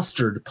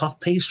 mustard, puff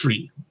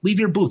pastry. Leave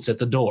your boots at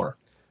the door.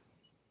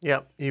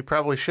 Yep, you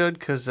probably should,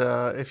 because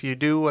if you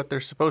do what they're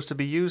supposed to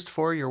be used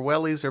for, your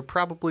wellies are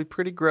probably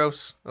pretty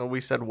gross. Oh, we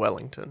said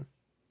Wellington.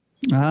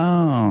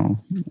 Oh,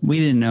 we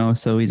didn't know,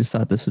 so we just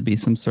thought this would be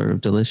some sort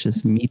of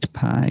delicious meat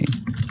pie.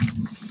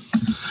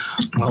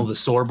 Well, the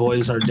sore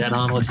boys are dead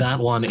on with that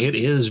one. It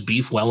is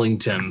beef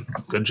Wellington.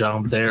 Good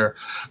job there.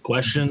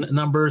 Question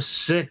number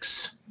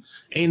 6.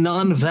 A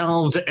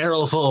non-valved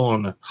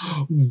aerophone.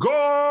 Goal!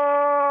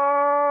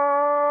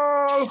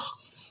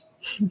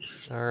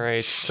 All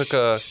right. Took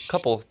a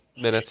couple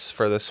minutes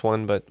for this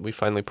one, but we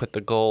finally put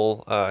the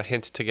goal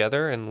hint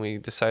together, and we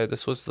decided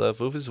this was the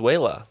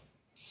Vuvuzela.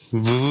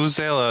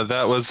 Vuvuzela.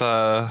 That was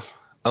a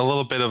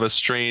little bit of a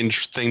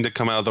strange thing to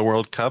come out of the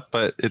World Cup,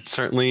 but it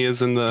certainly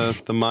is in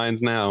the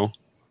mind now.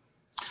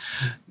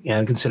 Yeah,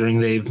 and considering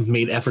they've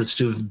made efforts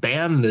to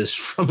ban this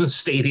from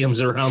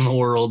stadiums around the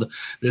world,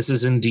 this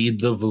is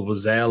indeed the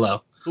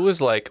Vuvuzela. Who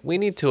was like, we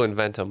need to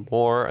invent a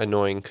more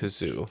annoying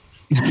kazoo.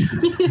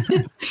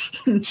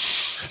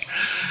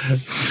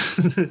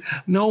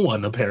 No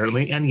one,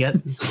 apparently, and yet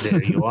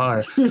there you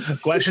are.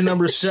 Question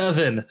number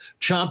 7.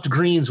 Chopped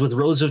greens with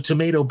rows of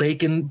tomato,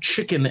 bacon,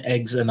 chicken,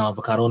 eggs, and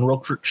avocado and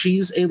Roquefort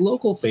cheese, a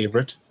local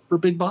favorite for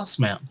Big Boss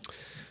Man.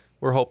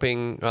 We're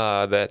hoping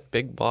that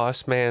Big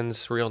Boss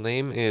Man's real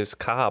name is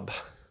Cobb.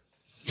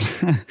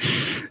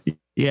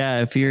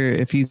 Yeah, if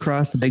you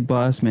cross the Big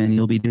Boss Man,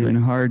 you'll be doing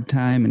a hard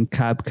time in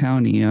Cobb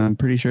County. I'm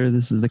pretty sure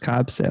this is the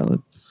Cobb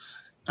salad.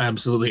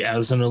 Absolutely,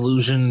 as an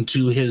allusion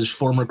to his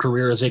former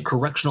career as a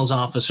correctionals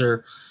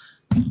officer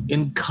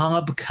in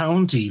Cobb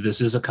County.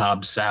 This is a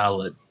Cobb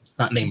salad,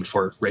 not named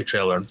for Ray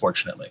Traylor,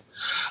 unfortunately.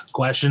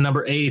 Question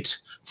number 8.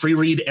 Free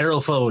read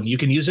Aerophone. You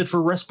can use it for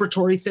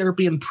respiratory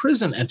therapy and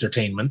prison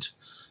entertainment,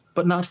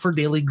 but not for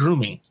daily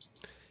grooming.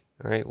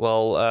 All right.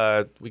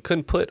 Well, we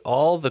couldn't put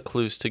all the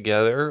clues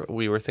together.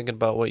 We were thinking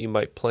about what you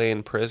might play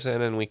in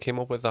prison, and we came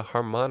up with a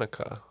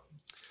harmonica.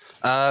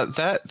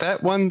 That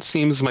one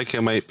seems like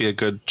it might be a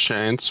good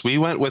chance. We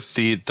went with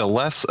the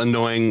less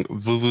annoying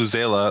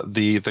Vuvuzela,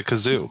 the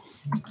kazoo.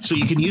 So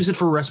you can use it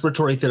for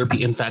respiratory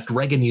therapy. In fact,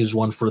 Reagan used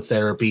one for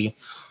therapy.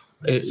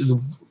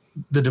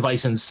 The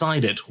device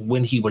inside it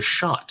when he was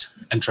shot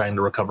and trying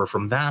to recover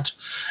from that.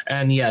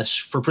 And yes,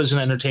 for prison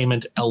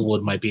entertainment,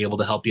 Elwood might be able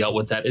to help you out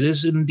with that. It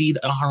is indeed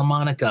a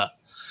harmonica.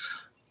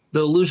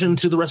 The allusion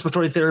to the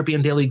respiratory therapy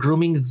and daily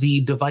grooming,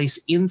 the device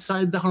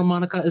inside the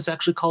harmonica is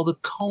actually called a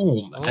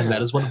comb, and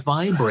that is what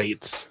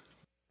vibrates.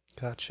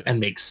 Gotcha. And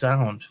makes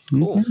sound.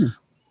 Cool. Mm-hmm.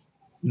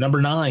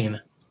 Number 9,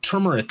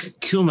 turmeric,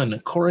 cumin,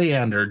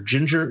 coriander,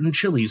 ginger, and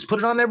chilies. Put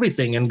it on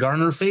everything and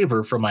garner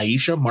favor from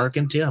Aisha, Mark,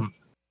 and Tim.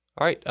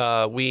 All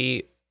right.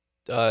 We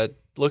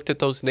looked at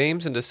those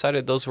names and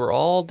decided those were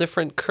all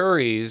different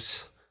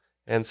curries.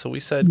 And so we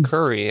said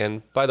curry.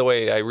 And by the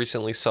way, I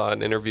recently saw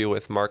an interview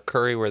with Mark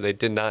Curry where they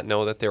did not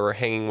know that they were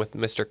hanging with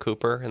Mr.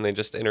 Cooper, and they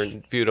just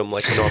interviewed him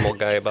like a normal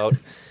guy about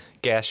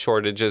gas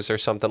shortages or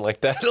something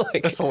like that.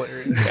 That's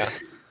hilarious. Yeah.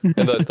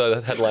 And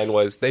the headline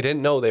was, they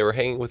didn't know they were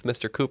hanging with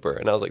Mr. Cooper.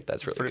 And I was like,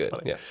 that's really good.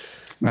 Funny. Yeah.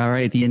 All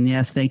right, Ian,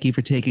 yes, thank you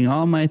for taking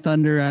all my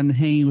thunder on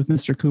hanging with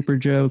Mr. Cooper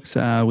jokes.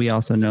 We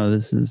also know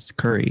this is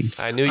curry.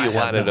 I knew you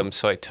wanted them,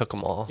 so I took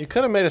them all. You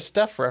could have made a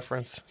Steph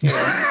reference. You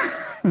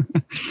know?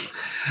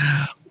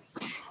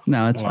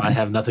 No, it's fine. I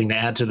have nothing to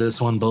add to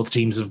this one. Both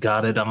teams have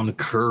got it on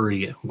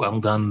curry. Well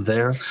done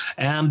there.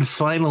 And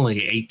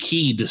finally, a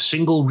keyed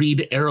single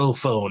read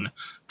Aerophone.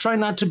 Try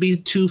not to be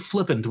too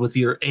flippant with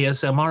your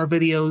ASMR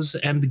videos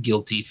and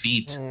guilty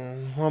feet.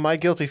 Well, my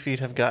guilty feet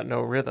have got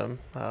no rhythm,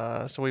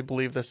 so we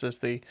believe this is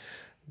the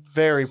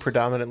very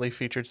predominantly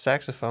featured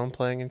saxophone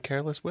playing in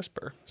Careless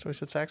Whisper. So we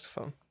said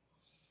saxophone.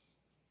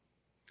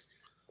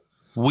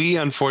 We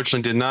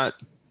unfortunately did not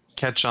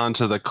catch on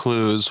to the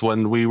clues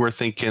when we were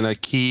thinking a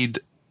keyed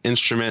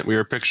instrument. We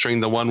were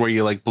picturing the one where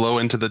you like blow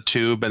into the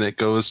tube and it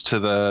goes to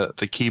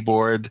the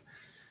keyboard.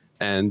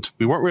 And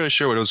we weren't really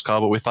sure what it was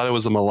called, but we thought it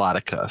was a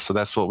melodica. So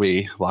that's what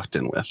we locked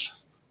in with.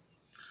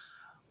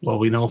 Well,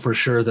 we know for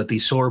sure that the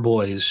Soar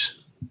Boys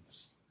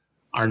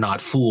are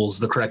not fools.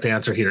 The correct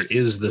answer here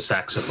is the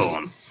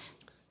saxophone.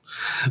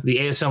 The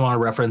ASMR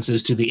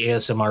references to the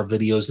ASMR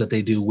videos that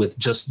they do with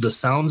just the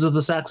sounds of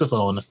the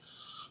saxophone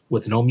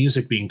with no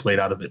music being played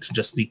out of it,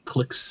 just the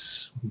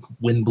clicks,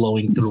 wind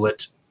blowing through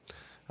it.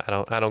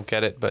 I don't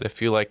get it, but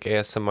if you like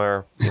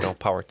ASMR,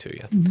 power to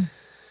you.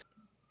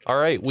 All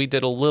right, we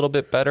did a little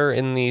bit better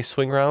in the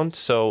swing round,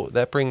 so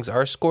that brings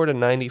our score to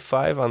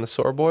 95 on the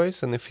Soar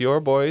Boys and the Fior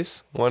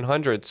Boys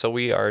 100. So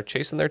we are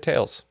chasing their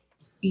tails.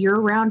 Your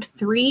round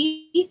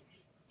 3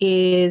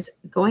 is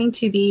going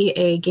to be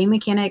a game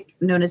mechanic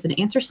known as an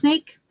answer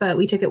snake, but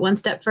we took it one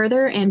step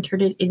further and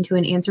turned it into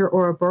an answer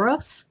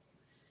Ouroboros.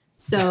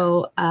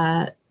 So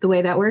the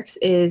way that works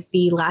is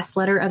the last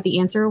letter of the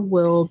answer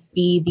will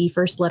be the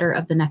first letter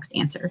of the next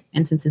answer.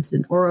 And since it's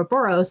an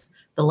Ouroboros,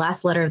 the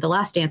last letter of the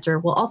last answer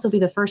will also be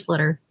the first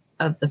letter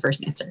of the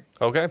first answer.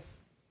 Okay.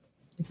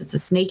 It's a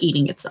snake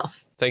eating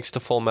itself. Thanks to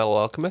Full Metal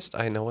Alchemist,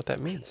 I know what that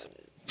means.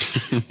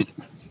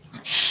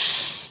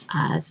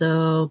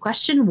 So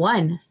question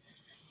 1.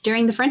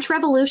 During the French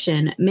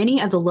Revolution,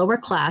 many of the lower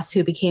class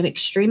who became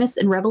extremists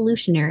and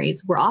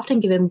revolutionaries were often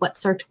given what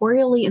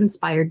sartorially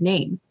inspired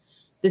name.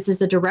 This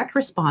is a direct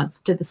response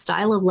to the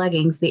style of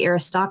leggings the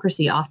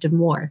aristocracy often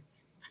wore,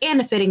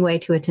 and a fitting way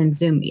to attend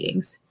Zoom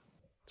meetings.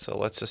 So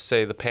let's just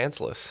say the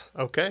pantsless.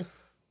 Okay.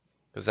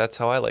 Because that's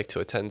how I like to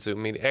attend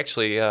Zoom meetings.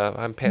 Actually,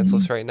 I'm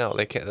pantsless right now.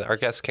 Our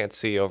guests can't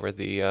see over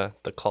the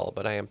call,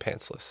 but I am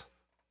pantsless.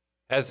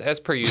 As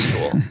per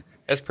usual.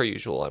 As per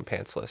usual, I'm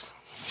pantsless.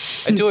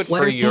 I do it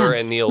for your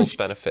and Neil's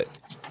benefit.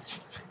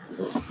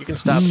 You can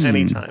stop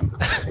anytime.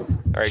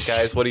 All right,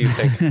 guys, what do you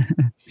think?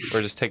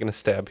 We're just taking a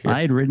stab here.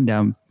 I had written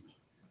down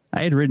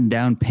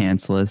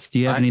pantsless. Do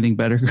you have anything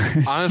better,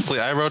 Chris? Honestly,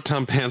 I wrote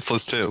down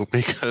pantsless too,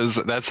 because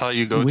that's how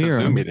you go to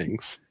Zoom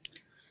meetings.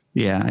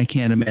 Yeah, I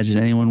can't imagine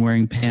anyone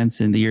wearing pants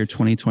in the year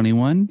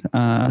 2021.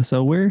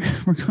 So we're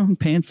going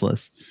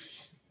pantsless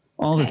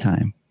all the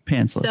time.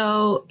 Pantsless.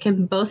 So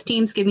can both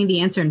teams give me the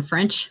answer in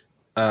French?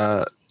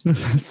 Sans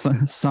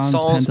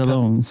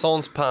pantalons.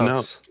 Sans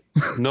pants.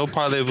 No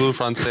parlez-vous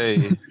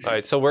français. All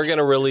right, so we're going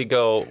to really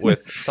go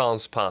with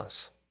sans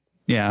pants.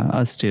 Yeah,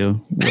 us too.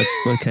 What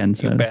Ken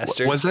said.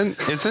 Bastard.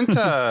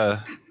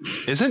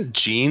 Isn't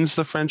jeans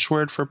the French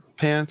word for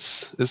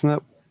pants? Isn't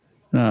that?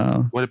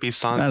 Would it be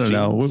sans? I don't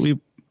know.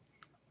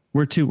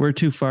 We're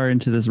too far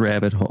into this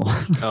rabbit hole.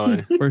 Oh,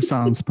 we're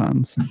sans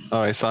pants.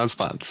 Oh, sans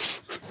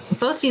pants.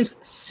 Both seems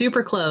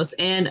super close,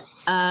 and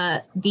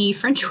the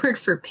French word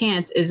for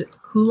pants is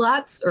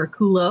culottes or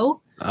culotte.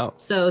 Oh.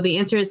 So the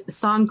answer is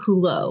sans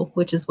culotte,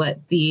 which is what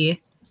the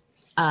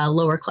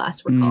lower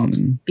class were called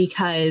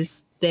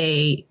because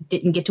they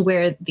didn't get to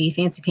wear the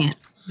fancy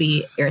pants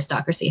the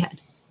aristocracy had.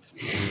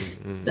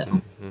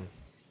 So,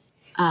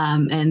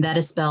 and that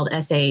is spelled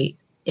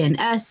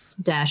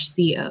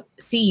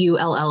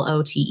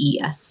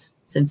SANS-CULLOTES,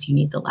 since you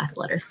need the last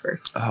letter for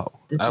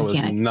this I was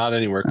mechanic. not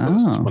anywhere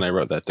close when I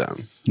wrote that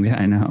down. Yeah,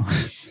 I know.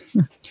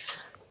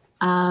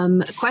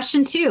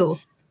 Question 2.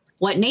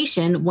 What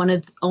nation, one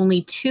of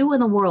only 2 in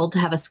the world to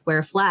have a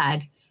square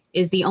flag,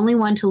 is the only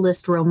one to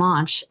list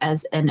Romanche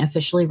as an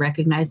officially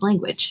recognized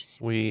language?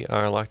 We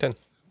are locked in.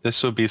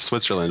 This would be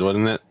Switzerland,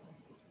 wouldn't it?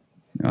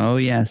 Oh,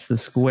 yes. The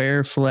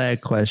square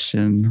flag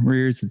question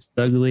rears its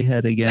ugly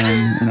head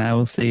again, and I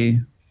will see.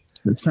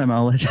 This time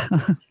I'll let you.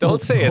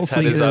 Don't say its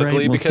head is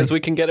ugly because we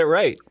can get it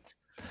right.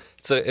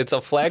 It's a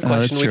flag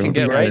question we can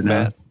get right,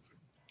 Matt.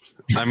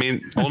 I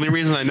mean, only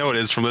reason I know it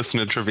is from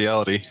listening to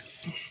Triviality.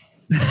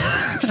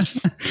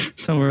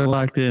 So we're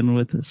locked in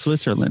with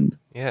Switzerland.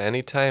 Yeah,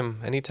 anytime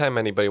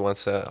anybody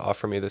wants to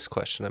offer me this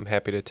question, I'm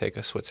happy to take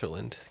a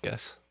Switzerland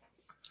guess.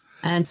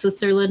 And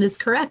Switzerland is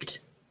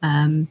correct.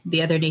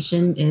 The other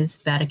nation is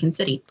Vatican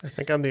City. I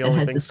think I'm the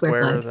only thing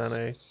squarer than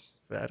a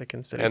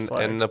Vatican City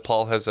flag. And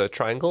Nepal has a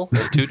triangle?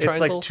 Or 2 triangles? It's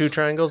like 2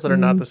 triangles that are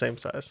not the same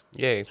size.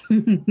 Yay.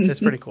 It's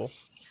pretty cool.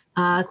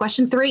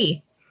 Question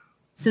 3.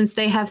 Since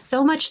they have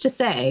so much to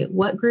say,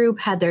 what group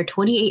had their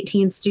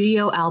 2018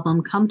 studio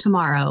album Come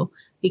Tomorrow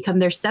become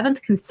their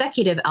 7th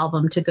consecutive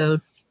album to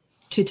go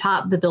to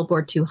top the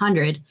Billboard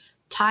 200,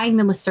 tying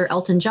them with Sir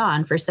Elton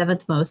John for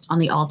 7th most on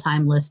the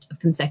all-time list of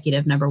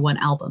consecutive #1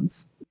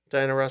 albums?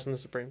 Diana Ross and the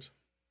Supremes.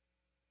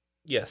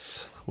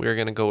 Yes, we're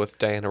going to go with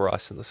Diana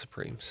Ross and the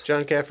Supremes.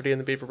 John Cafferty and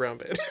the Beaver Brown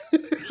Band.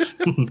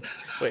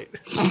 Wait,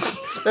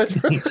 that's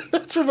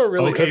from a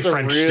really, okay, that's a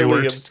French really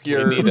Stewart.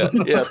 obscure.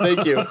 Yeah,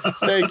 thank you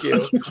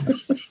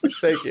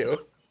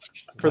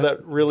for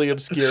that really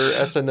obscure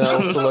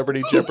SNL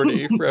Celebrity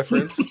Jeopardy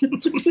reference. Do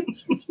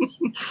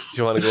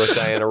you want to go with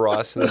Diana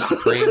Ross and the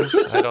Supremes?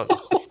 I don't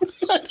know.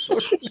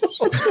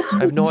 I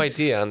have no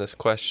idea on this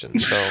question.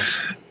 So,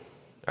 all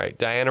right,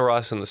 Diana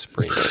Ross and the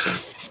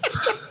Supremes.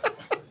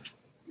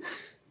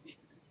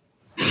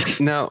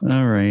 Now,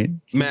 all right,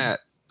 Matt.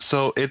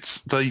 So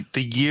it's the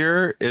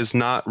year is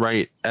not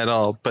right at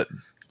all, but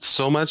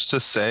so much to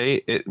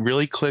say it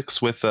really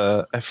clicks with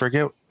I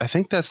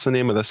think that's the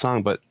name of the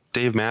song, but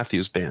Dave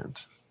Matthews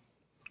Band.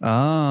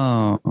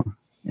 Oh,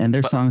 and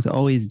their songs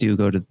always do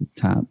go to the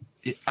top.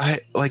 I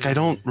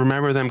don't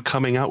remember them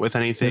coming out with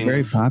anything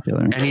They're very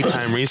popular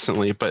anytime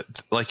recently, but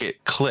like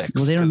it clicks.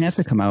 Well, they don't have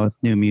to come out with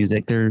new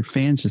music. Their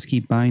fans just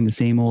keep buying the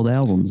same old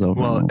albums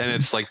over. Well, and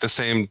it's like the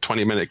same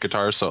 20-minute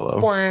guitar solo.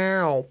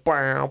 Wow,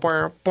 wow,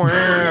 wow,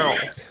 wow.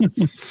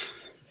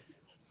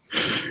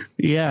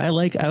 Yeah, I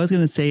was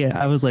gonna say,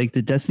 I was like,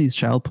 the Destiny's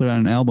Child put out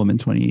an album in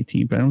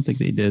 2018, but I don't think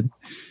they did.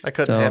 I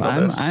couldn't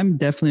handle this. I'm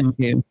definitely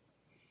okay.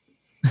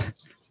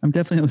 I'm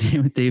definitely okay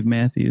with Dave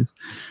Matthews.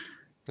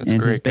 That's a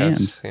great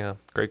guess. Yeah,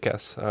 great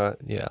guess.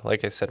 Yeah,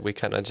 like I said, we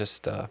kind of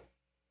just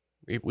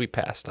we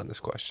passed on this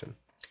question.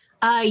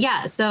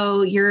 Yeah,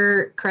 so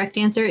your correct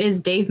answer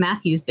is Dave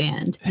Matthews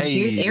Band. Hey,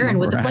 here's Aaron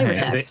with the flavor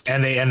text.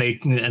 And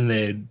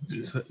they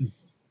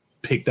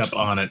picked up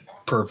on it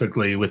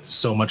perfectly with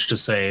so much to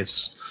say.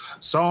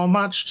 So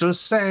much to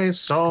say,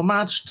 so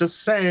much to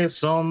say,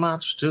 so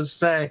much to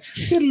say.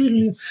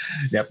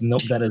 Yep,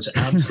 nope, that is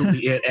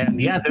absolutely it.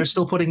 And yeah, they're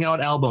still putting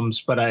out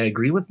albums, but I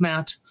agree with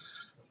Matt.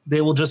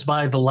 They will just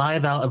buy the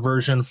live out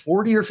version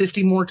 40 or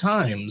 50 more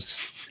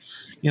times.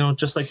 You know,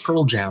 just like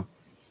Pearl Jam.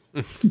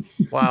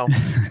 Wow.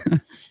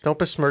 Don't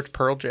besmirch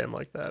Pearl Jam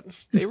like that.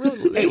 They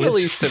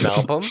released an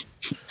album.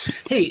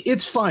 Hey,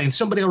 it's fine.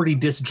 Somebody already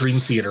dissed Dream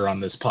Theater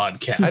on this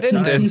podcast. I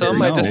didn't diss them.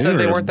 I just said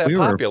they weren't that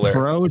popular.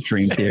 Pro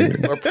Dream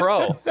Theater. Or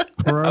pro.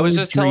 I was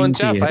just telling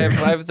Jeff, I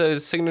have the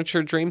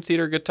signature Dream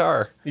Theater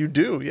guitar. You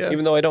do, yeah.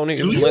 Even though I don't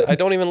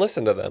even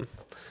listen to them.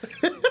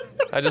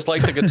 I just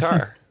like the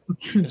guitar.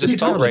 It just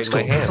felt right in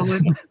my hand.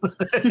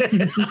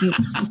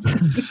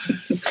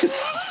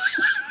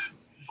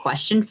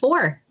 Question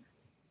 4.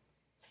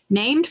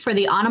 Named for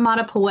the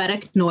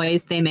onomatopoetic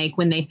noise they make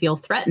when they feel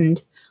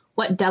threatened,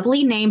 what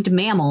doubly named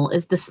mammal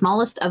is the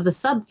smallest of the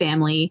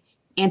subfamily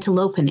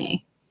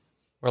Antilopinae?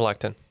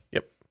 Reluctant.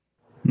 Yep.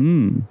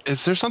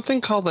 Is there something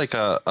called like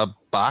a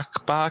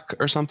bak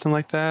or something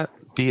like that?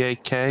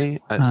 B-A-K?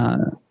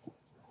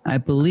 I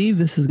believe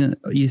this is going to...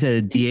 You said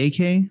a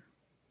D-A-K?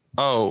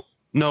 Oh,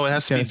 no, it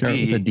has to be start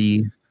D. with a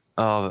D.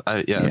 Oh,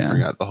 I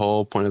forgot the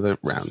whole point of the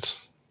round.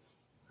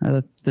 I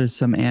thought there's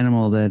some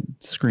animal that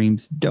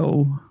screams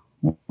doe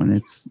when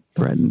it's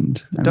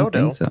threatened. I don't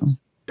think so.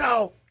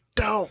 Doe.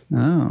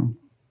 Oh,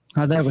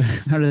 how did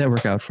that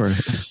work out for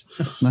it?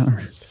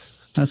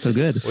 Not so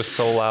good. It was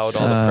so loud,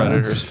 all the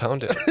predators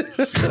found it.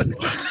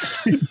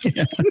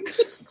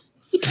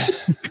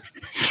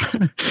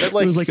 It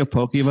was like a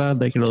Pokemon.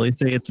 They could only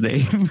say its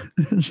name.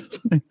 Just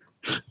like,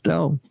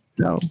 doe.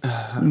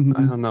 I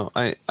don't know.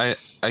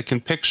 I can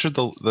picture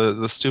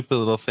the stupid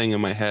little thing in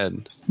my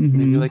head.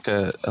 Maybe like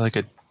a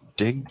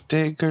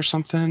dig or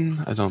something.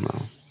 I don't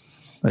know.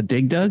 A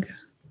dig?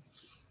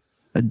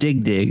 A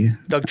dig.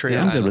 Doug Tree.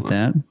 Yeah, I'm good with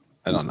that.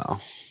 I don't know.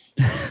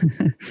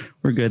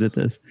 We're good at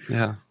this.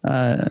 Yeah.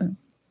 A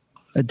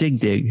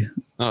dig.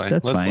 All right,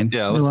 that's fine.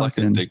 Yeah, let's lock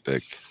in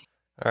dig.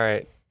 All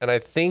right. And I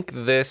think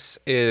this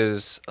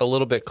is a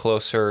little bit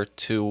closer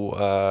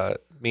to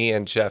me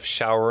and Jeff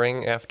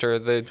showering after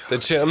the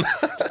gym.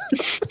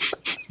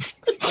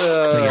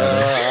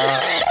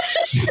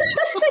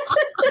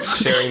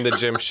 Sharing the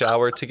gym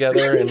shower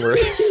together, and we're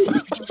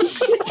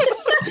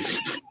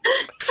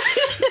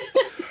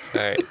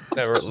all right.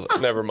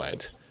 Never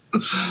mind.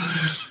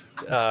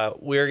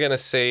 We're gonna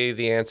say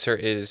the answer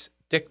is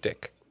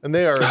Dick, and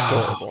they are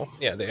adorable.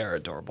 Yeah, they are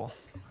adorable.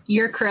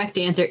 Your correct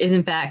answer is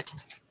in fact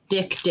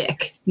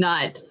Dick,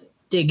 not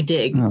Dig.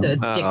 So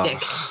it's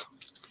Dick.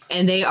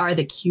 And they are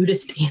the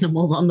cutest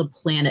animals on the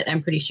planet,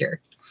 I'm pretty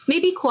sure.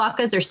 Maybe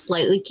quokkas are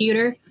slightly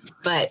cuter,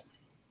 but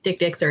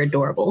Dicks are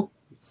adorable.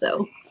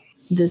 So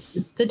this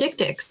is the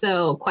Dick.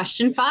 So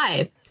question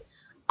 5.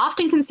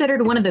 Often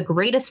considered one of the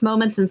greatest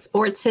moments in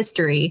sports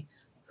history,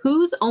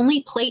 whose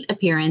only plate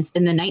appearance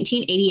in the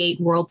 1988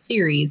 World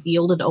Series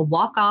yielded a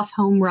walk-off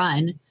home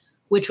run,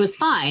 which was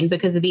fine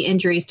because of the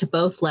injuries to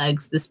both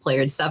legs this player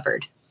had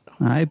suffered?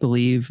 I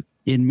believe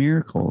in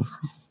miracles.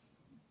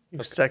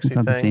 You sexy it's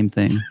not thing. the same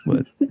thing,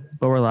 but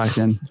we're locked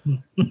in.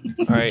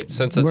 All right,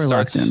 since it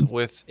starts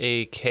with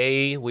a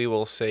K, we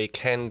will say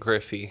Ken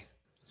Griffey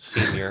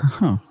Sr.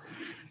 Oh.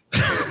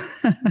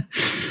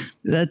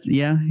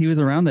 He was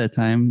around that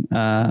time.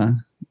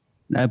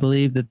 I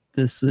believe that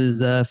this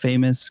is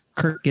famous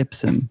Kirk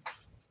Gibson.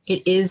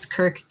 It is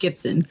Kirk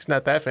Gibson. He's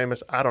not that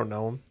famous. I don't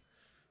know him.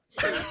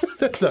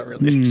 That's not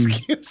really an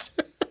excuse.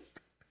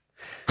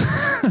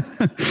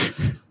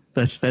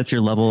 That's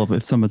your level of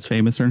if someone's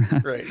famous or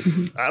not. Right.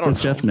 I don't know.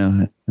 Does Jeff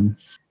know? And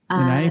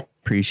I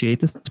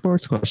appreciate the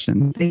sports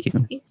question. Thank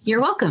you.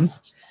 You're welcome.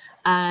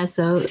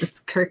 So it's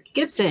Kirk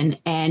Gibson.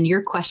 And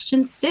your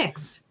question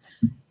 6.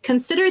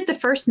 Considered the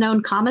first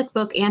known comic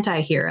book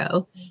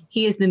anti-hero,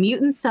 he is the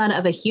mutant son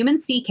of a human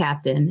sea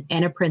captain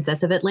and a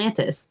princess of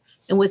Atlantis,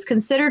 and was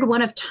considered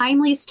one of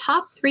Timely's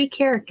top 3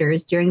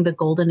 characters during the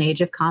golden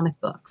age of comic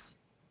books.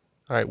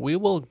 All right, we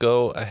will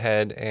go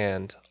ahead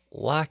and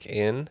lock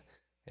in.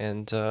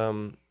 And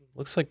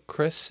looks like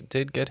Chris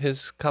did get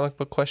his comic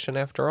book question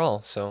after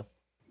all. So,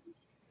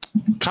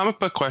 comic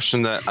book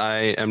question that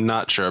I am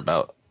not sure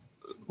about,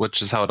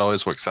 which is how it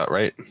always works out,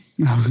 right?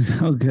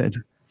 Oh good.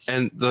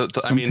 And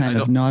Some kind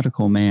of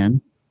nautical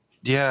man.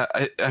 Yeah,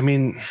 I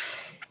mean,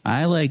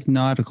 I like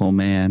Nautical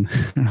Man.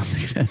 I don't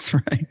think that's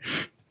right.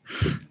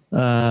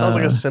 Sounds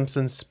like a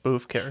Simpsons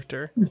spoof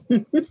character.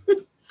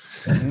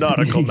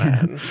 Nautical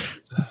Man.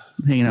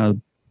 Hanging out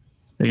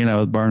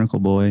with Barnacle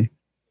Boy.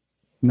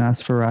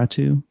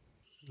 Nosferatu.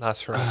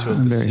 Nosferatu of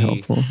I'm the very sea.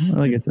 helpful.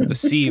 Like I said. The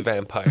sea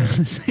vampire.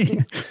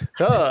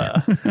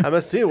 I'm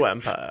a sea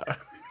vampire.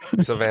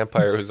 He's a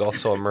vampire who's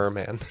also a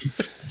merman.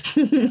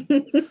 I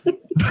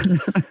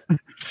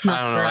don't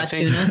know. I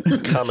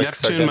think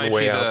comics Neptune might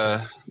be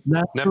the.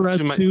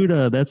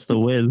 Nosferatu. That's the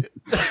win.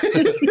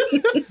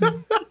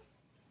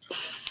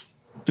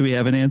 Do we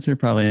have an answer?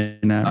 Probably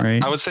not,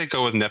 right? I would say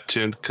go with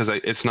Neptune because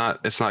it's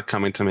not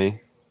coming to me.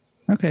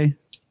 Okay,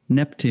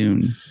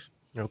 Neptune.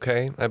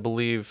 Okay, I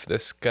believe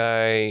this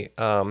guy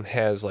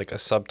has like a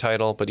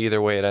subtitle, but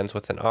either way, it ends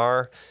with an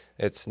R.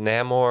 It's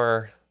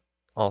Namor,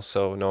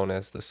 also known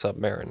as the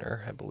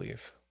Submariner, I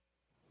believe.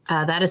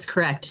 That is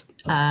correct.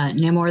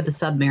 Namor the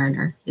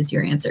Submariner is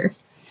your answer.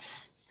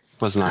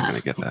 Was not going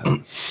to get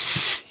that.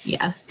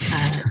 Yeah.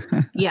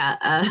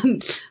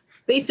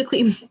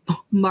 Basically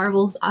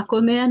Marvel's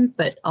Aquaman,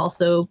 but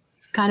also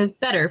kind of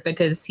better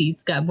because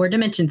he's got more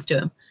dimensions to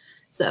him.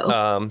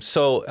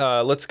 So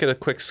let's get a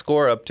quick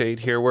score update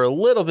here. We're a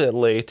little bit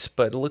late,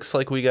 but it looks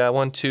like we got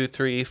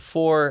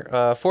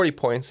 40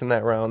 points in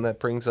that round. That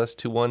brings us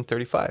to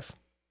 135.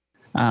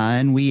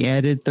 And we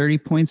added 30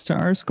 points to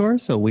our score,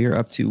 so we're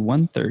up to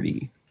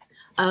 130.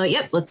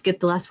 Yep, let's get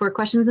the last 4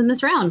 questions in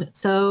this round.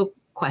 So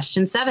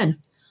question 7.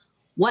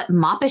 What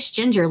moppish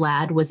ginger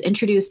lad was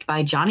introduced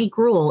by Johnny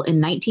Gruelle in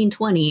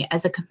 1920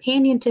 as a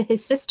companion to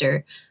his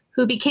sister,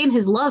 who became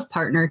his love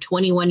partner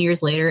 21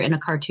 years later in a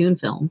cartoon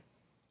film?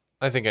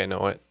 I think I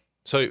know it.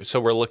 So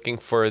we're looking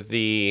for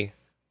the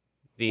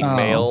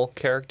male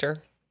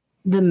character?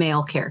 The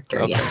male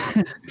character, okay. Yes.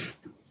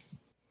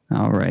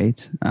 All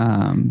right.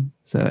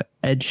 So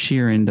Ed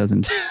Sheeran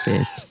doesn't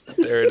fit.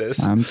 There it is.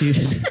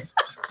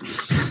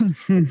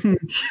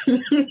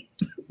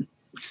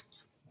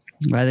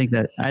 I think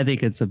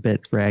it's a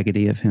bit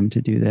raggedy of him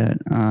to do that.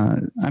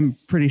 I'm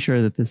pretty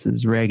sure that this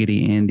is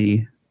Raggedy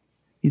Andy.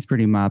 He's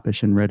pretty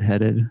moppish and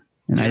redheaded,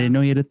 and I didn't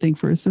know he had a thing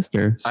for his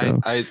sister. So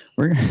I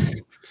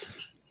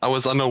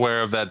was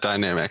unaware of that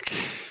dynamic.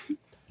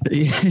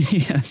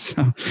 Yeah,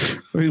 so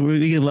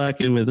we can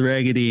lock in with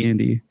Raggedy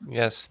Andy.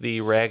 Yes,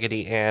 the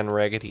Raggedy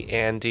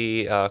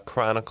Andy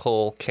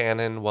Chronicle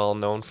canon, well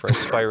known for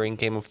inspiring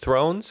Game of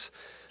Thrones.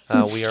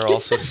 We are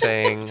also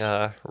saying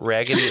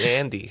Raggedy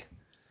Andy.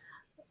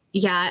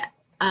 Yeah,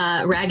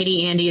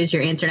 Raggedy Andy is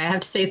your answer. And I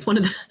have to say it's one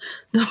of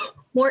the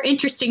more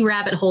interesting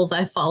rabbit holes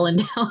I've fallen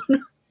down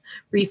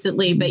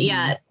recently. But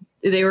yeah,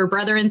 they were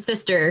brother and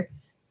sister.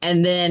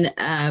 And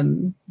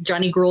then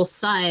Johnny Gruelle's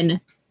son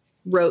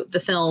wrote the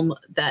film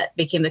that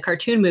became the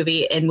cartoon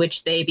movie in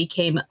which they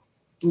became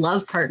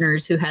love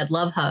partners who had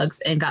love hugs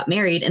and got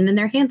married. And then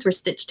their hands were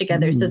stitched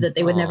together so that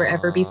they would never,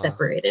 ever be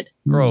separated.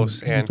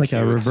 Gross and it's like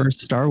cute. A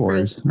reverse Star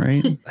Wars,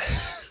 right?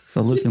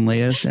 The Luke and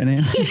Leia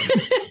dynamic.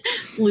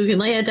 Luke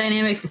and Leia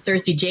dynamic, the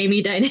Cersei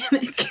Jaime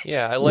dynamic.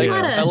 Yeah, I like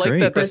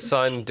that the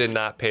son did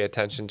not pay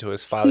attention to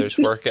his father's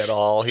work at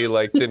all. He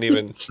didn't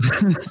even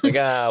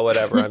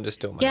whatever. I'm just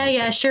doing my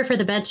own thing. Sure for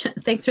the bed.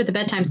 Thanks for the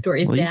bedtime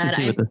stories, well, Dad. You should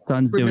see what the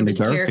son's doing to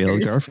Garfield.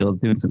 Characters.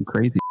 Garfield's doing some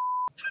crazy.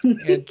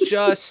 And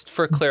just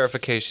for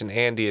clarification,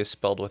 Andy is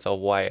spelled with a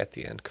Y at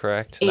the end,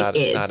 correct? Not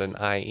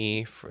an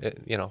IE.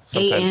 Sometimes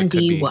it could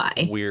be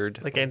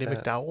weird. Like Andy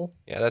McDowell?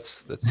 Yeah,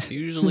 that's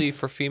usually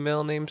for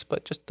female names,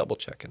 but just double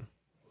checking.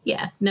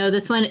 Yeah, no,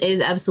 this one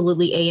is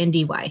absolutely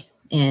Andy.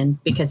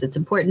 And because it's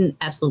important,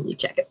 absolutely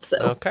check it.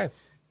 So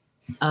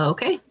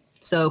Okay.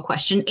 So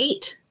question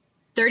 8.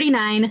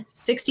 39,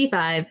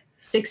 65,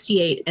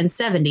 68, and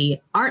 70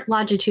 aren't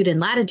longitude and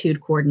latitude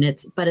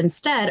coordinates, but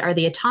instead are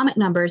the atomic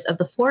numbers of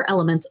the 4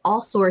 elements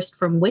all sourced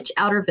from which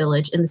outer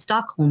village in the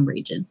Stockholm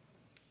region?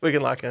 We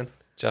can lock in.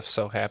 Jeff's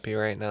so happy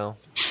right now.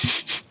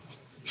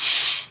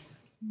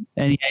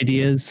 Any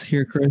ideas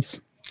here,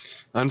 Chris?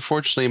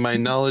 Unfortunately, my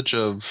knowledge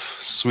of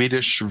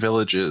Swedish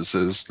villages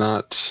is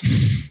not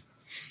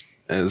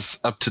as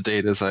up to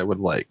date as I would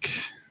like.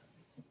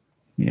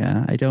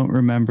 Yeah, I don't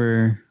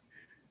remember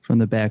from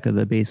the back of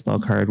the baseball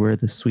card where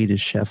the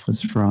Swedish chef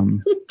was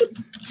from.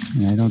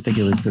 I don't think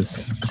it was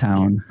this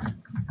town.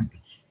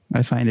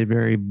 I find it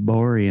very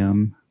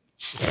boreum.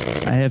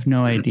 I have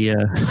no idea.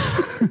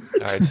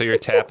 All right, so you're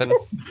tapping?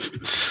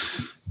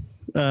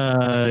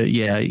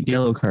 Yeah,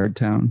 yellow card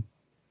town.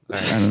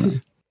 Right. I don't know.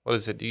 What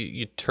is it?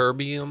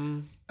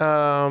 Ytterbium?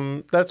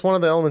 That's one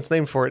of the elements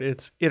named for it.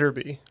 It's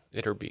Ytterby.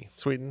 Ytterby.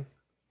 Sweden.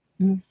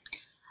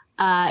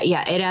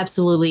 Yeah, it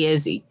absolutely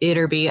is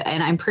Ytterby.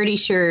 And I'm pretty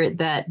sure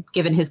that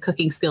given his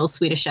cooking skills,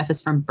 Swedish chef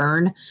is from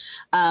Bern.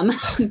 But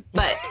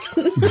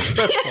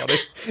that's funny.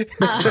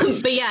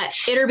 But yeah,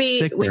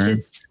 Ytterby, which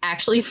is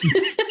actually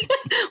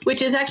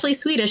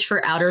Swedish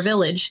for outer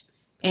village.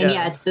 And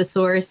yeah it's the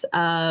source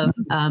of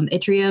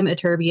yttrium,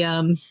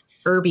 ytterbium,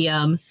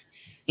 erbium,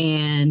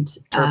 and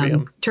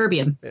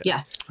terbium.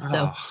 Yeah.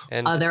 So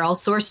they're all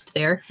sourced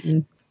there.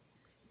 And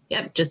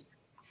just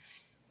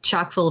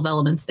chock full of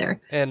elements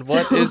there. And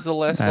what is the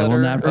last letter I will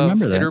not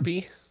remember of that.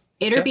 Itterby?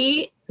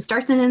 Itterby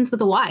starts and ends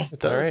with a Y.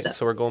 All right,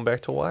 so we're going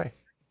back to Y.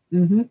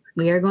 Mm-hmm.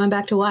 We are going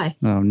back to Y.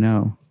 Oh,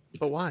 no.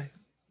 But why?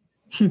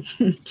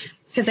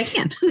 Because I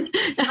can.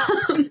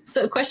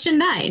 So question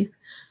 9.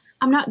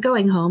 I'm not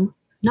going home.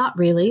 Not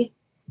really.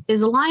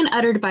 Is a line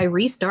uttered by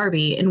Rhys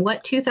Darby in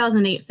what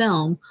 2008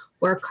 film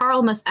where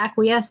Carl must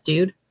acquiesce,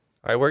 dude?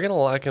 All right, we're going to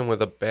lock in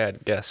with a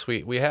bad guess.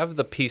 We have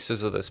the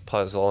pieces of this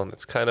puzzle, and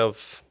it's kind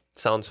of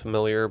sounds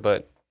familiar,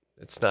 but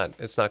it's not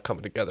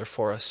coming together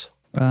for us.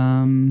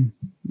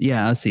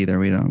 Yeah, us either.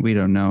 We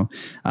don't know.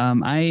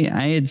 I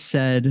had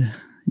said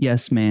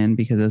Yes Man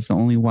because that's the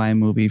only Y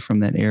movie from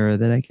that era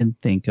that I can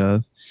think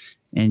of,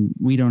 and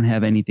we don't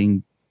have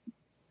anything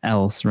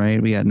else, right?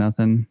 We got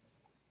nothing.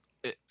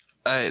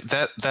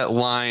 That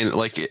line,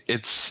 like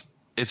it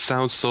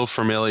sounds so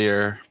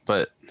familiar,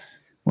 but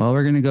well,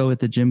 we're gonna go with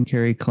the Jim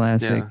Carrey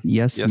classic,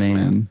 Yes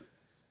Man.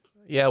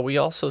 Yeah, we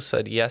also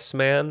said Yes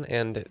Man,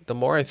 and the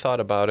more I thought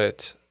about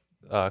it,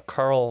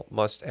 Carl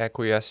must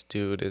acquiesce,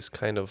 dude, is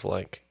kind of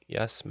like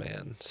Yes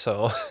Man.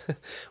 So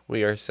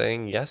we are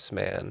saying Yes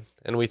Man,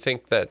 and we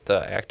think that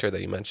the actor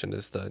that you mentioned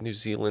is the New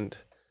Zealand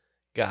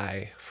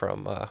guy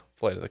from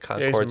Flight of the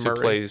Conchords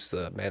who plays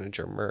the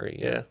manager Murray.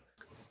 Yeah.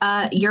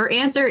 Your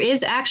answer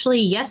is actually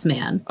Yes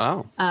Man.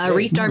 Oh.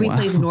 Rhys Darby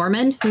plays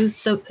Norman,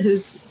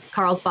 who's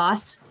Carl's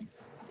boss.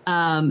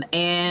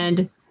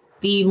 And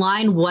the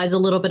line was a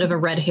little bit of a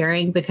red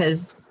herring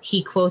because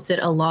he quotes it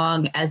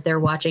along as they're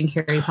watching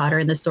Harry Potter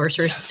and the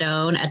Sorcerer's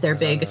Stone at their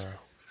big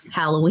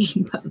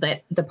Halloween,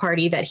 the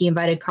party that he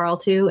invited Carl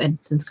to. And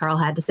since Carl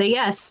had to say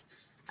yes,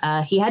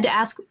 he had to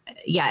ask.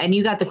 Yeah, and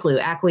you got the clue.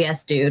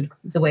 Acquiesce, dude,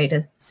 is a way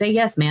to say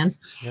yes, man.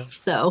 Yeah.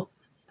 So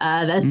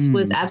this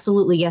was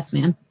absolutely Yes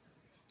Man.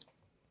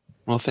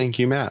 Well, thank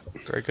you, Matt.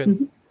 Very good.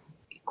 Mm-hmm.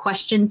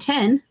 Question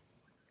 10.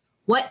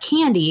 What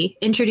candy,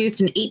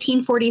 introduced in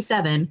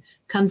 1847,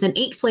 comes in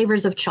 8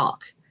 flavors of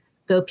chalk,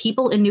 though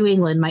people in New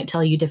England might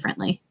tell you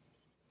differently?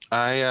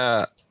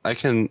 I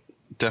can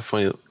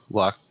definitely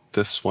lock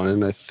this one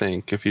in, I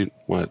think, if you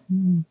want.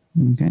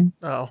 Okay.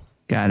 Oh.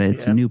 Got it.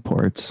 It's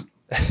Newport's.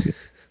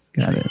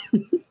 Got it.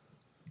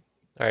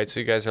 All right, so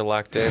you guys are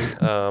locked in.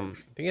 I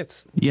think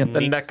it's the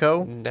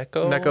Necco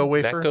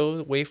wafer.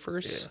 Necco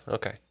wafers. Yeah.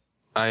 Okay.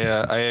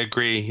 I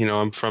agree. You know,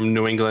 I'm from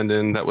New England,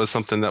 and that was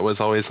something that was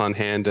always on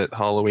hand at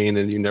Halloween,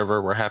 and you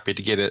never were happy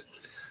to get it.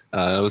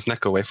 It was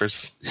Necco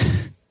wafers.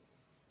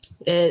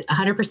 100%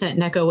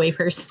 Necco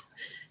wafers.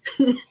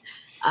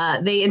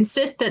 They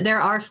insist that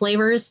there are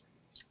flavors.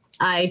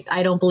 I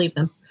don't believe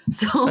them.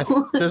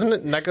 So doesn't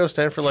it Necco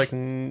stand for like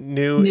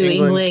New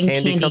England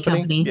Candy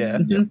Company? Yeah.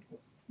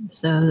 Mm-hmm.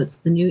 So it's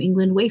the New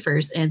England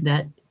wafers, and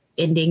that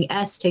ending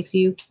S takes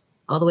you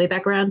all the way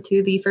back around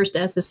to the first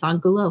S of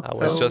Sans Culotte.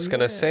 I was just going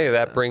to say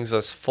that brings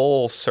us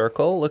full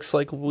circle. Looks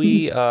like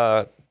we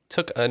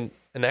took an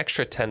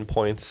extra 10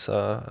 points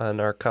on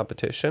our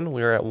competition.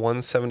 We were at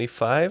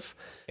 175,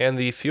 and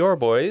the Fior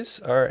boys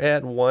are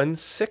at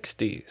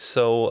 160.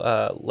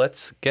 So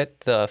let's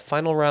get the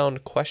final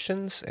round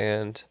questions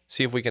and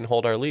see if we can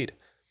hold our lead.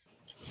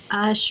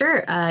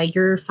 Sure.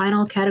 Your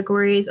final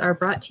categories are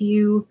brought to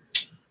you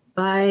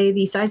by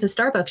the size of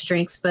Starbucks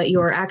drinks, but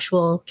your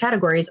actual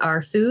categories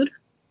are food,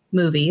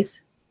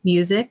 movies,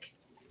 music,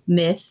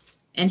 myth,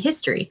 and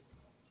history.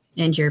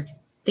 And your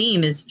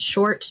theme is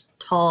short,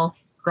 tall,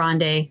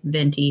 grande,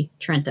 venti,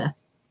 Trenta.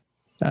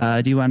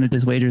 Do you want to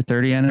just wager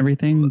 30 on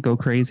everything? Go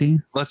crazy?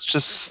 Let's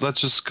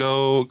just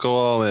go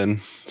all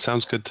in.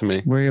 Sounds good to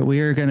me. We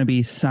are going to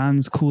be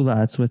sans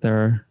culottes with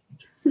our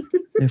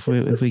if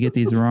we get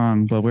these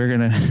wrong, but we're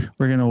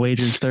gonna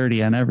wager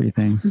 30 on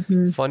everything.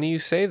 Mm-hmm. Funny you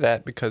say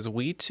that because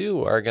we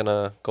too are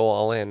gonna go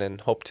all in and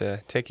hope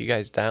to take you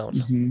guys down.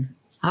 Mm-hmm.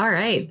 All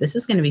right, this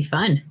is going to be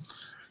fun.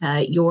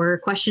 Your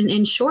question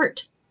in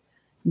short.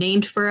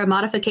 Named for a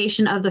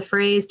modification of the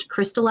phrase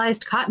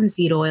crystallized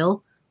cottonseed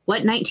oil,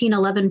 what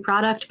 1911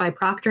 product by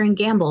Procter &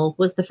 Gamble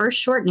was the first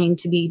shortening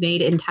to be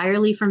made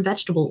entirely from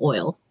vegetable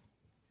oil?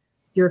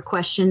 Your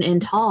question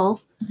in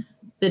tall.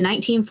 The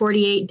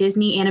 1948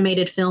 Disney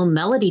animated film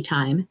Melody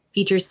Time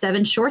features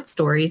 7 short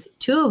stories,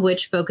 2 of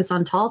which focus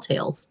on tall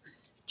tales.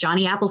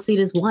 Johnny Appleseed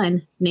is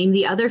one. Name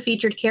the other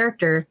featured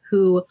character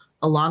who,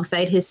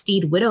 alongside his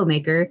steed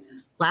Widowmaker,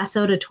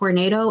 lassoed a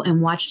tornado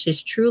and watched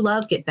his true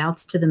love get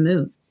bounced to the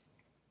moon.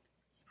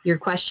 Your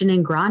question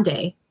in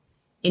grande.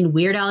 In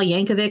Weird Al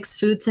Yankovic's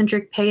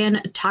food-centric paean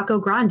Taco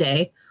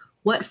Grande,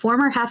 what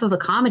former half of a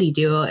comedy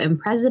duo and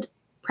present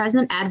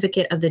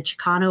advocate of the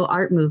Chicano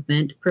art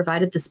movement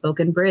provided the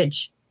spoken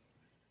bridge?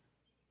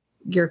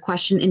 Your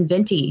question in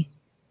venti.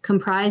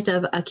 Comprised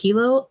of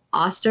Aquilo,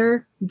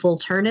 Auster,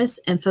 Volturnus,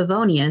 and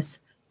Favonius,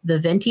 the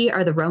venti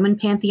are the Roman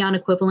pantheon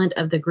equivalent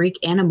of the Greek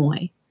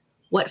anemoi.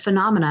 What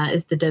phenomena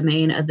is the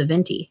domain of the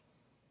venti?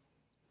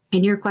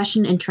 And your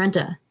question in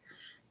Trenta.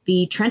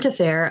 The Trent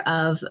Affair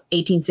of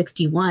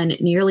 1861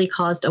 nearly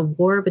caused a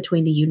war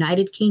between the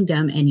United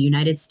Kingdom and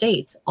United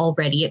States,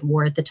 already at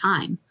war at the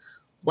time.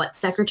 What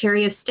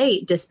Secretary of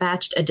State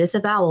dispatched a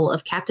disavowal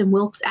of Captain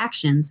Wilkes'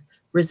 actions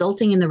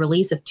resulting in the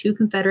release of 2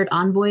 Confederate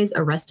envoys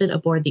arrested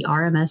aboard the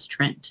RMS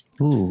Trent.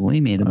 Ooh, we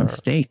made a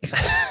mistake.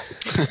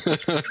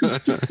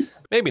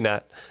 Maybe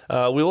not.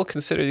 We will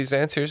consider these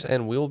answers,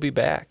 and we will be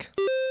back.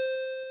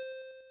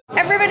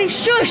 Everybody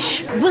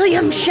shush!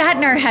 William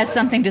Shatner has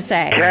something to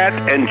say.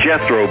 Cat and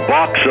Jethro,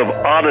 Box of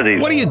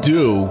Oddities. What do you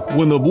do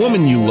when the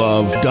woman you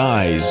love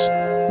dies?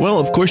 Well,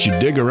 of course you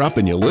dig her up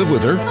and you live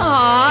with her.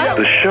 Aww.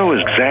 The show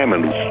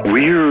examines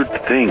weird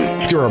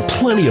things. There are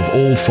plenty of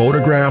old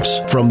photographs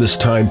from this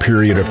time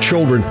period of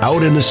children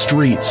out in the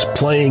streets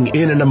playing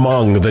in and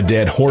among the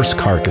dead horse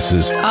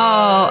carcasses.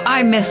 Oh,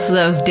 I miss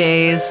those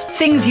days.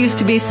 Things used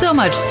to be so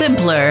much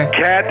simpler.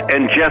 Cat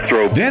and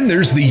Jethro. Then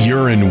there's the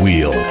urine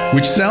wheel,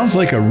 which sounds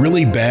like a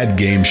really bad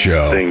game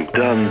show.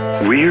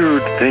 Done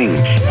weird things.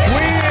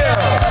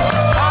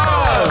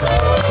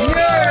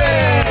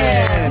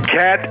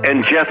 Cat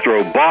and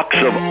Jethro, Box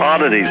of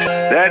Oddities.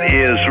 That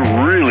is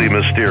really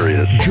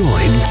mysterious.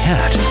 Join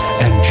Cat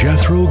and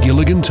Jethro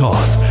Gilligan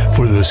Toth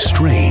for the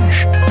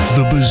strange,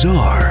 the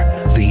bizarre,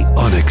 the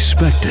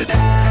unexpected,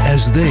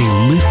 as they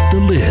lift the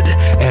lid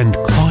and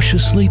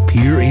cautiously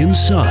peer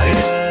inside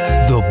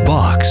the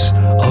Box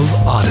of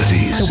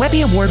Oddities. The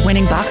Webby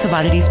Award-winning Box of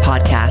Oddities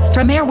podcast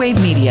from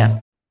Airwave Media.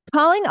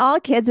 Calling all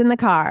kids in the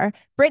car.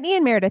 Brittany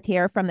and Meredith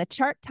here from the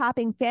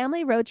chart-topping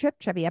Family Road Trip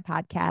Trivia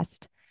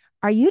podcast.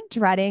 Are you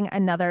dreading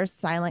another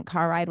silent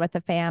car ride with the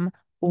fam?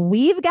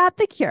 We've got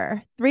the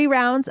cure. 3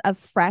 rounds of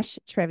fresh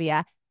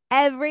trivia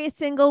every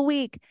single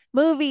week.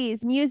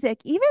 Movies,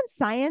 music, even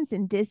science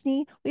and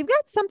Disney. We've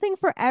got something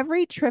for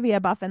every trivia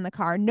buff in the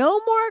car.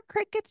 No more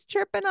crickets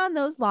chirping on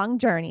those long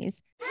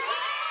journeys.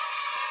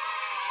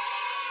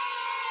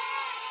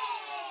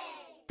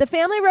 The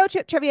Family Road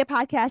Trip Trivia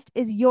podcast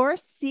is your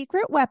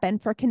secret weapon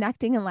for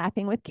connecting and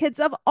laughing with kids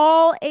of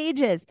all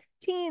ages.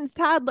 Teens,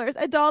 toddlers,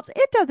 adults,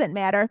 it doesn't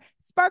matter.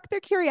 Spark their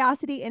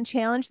curiosity and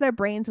challenge their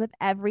brains with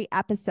every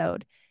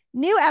episode.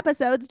 New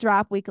episodes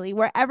drop weekly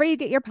wherever you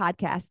get your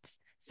podcasts.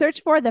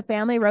 Search for the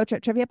Family Road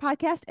Trip Trivia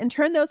podcast and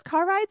turn those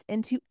car rides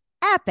into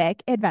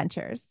epic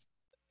adventures.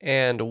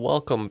 And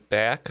welcome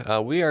back.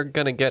 We are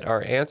going to get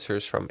our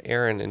answers from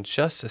Aaron in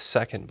just a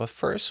second. But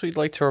first, we'd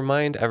like to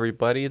remind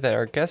everybody that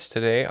our guests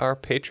today are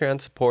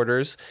Patreon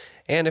supporters.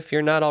 And if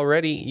you're not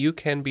already, you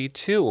can be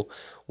too.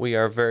 We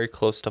are very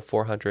close to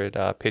 400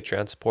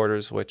 Patreon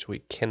supporters, which we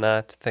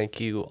cannot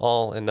thank you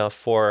all enough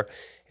for.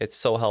 It's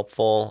so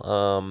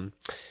helpful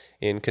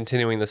in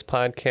continuing this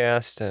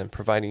podcast and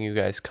providing you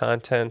guys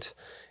content.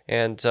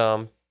 And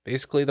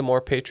basically, the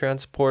more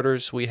Patreon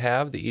supporters we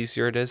have, the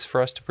easier it is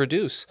for us to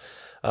produce.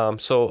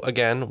 So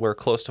again, we're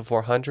close to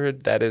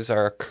 400. That is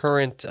our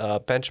current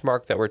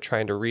benchmark that we're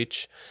trying to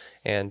reach.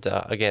 And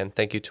again,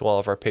 thank you to all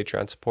of our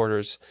Patreon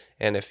supporters.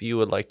 And if you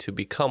would like to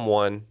become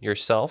one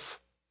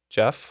yourself,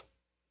 Jeff?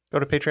 Go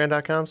to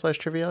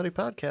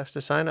patreon.com/trivialitypodcast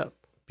to sign up.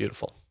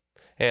 Beautiful.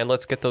 And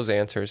let's get those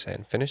answers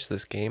and finish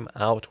this game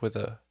out with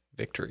a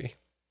victory.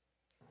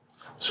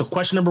 So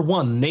question number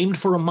 1, named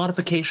for a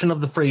modification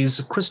of the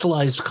phrase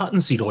crystallized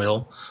cottonseed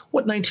oil,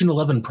 what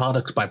 1911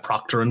 product by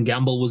Procter &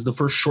 Gamble was the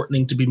first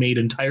shortening to be made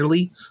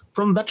entirely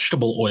from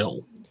vegetable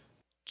oil?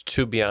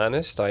 To be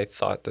honest, I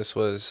thought this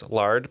was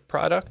lard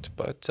product,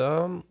 but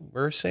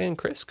we're saying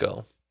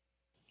Crisco.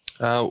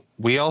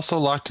 We also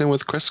locked in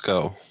with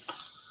Crisco.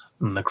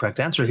 And the correct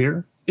answer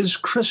here is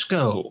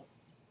Crisco.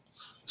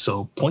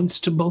 So points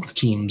to both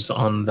teams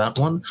on that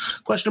one.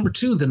 Question number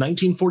 2, the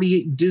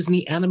 1948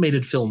 Disney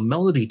animated film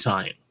Melody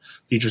Time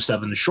features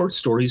 7 short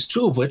stories,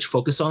 2 of which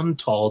focus on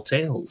tall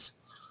tales.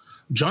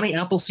 Johnny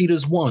Appleseed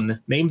is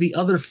one. Name the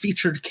other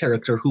featured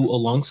character who,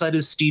 alongside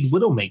his steed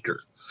Widowmaker,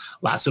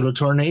 lassoed a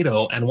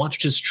tornado and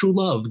watched his true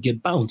love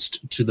get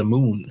bounced to the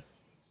moon.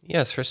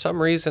 Yes, for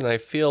some reason, I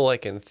feel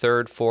like in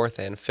 3rd, 4th,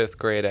 and 5th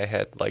grade, I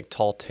had like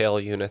tall tale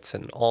units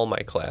in all my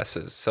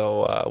classes.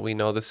 So we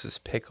know this is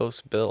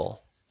Pecos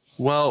Bill.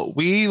 Well,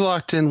 we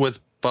locked in with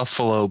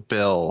Buffalo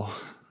Bill.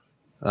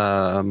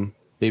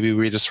 Maybe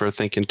we just were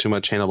thinking too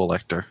much Hannibal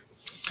Lecter.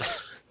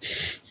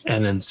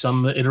 And in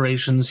some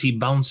iterations, he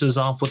bounces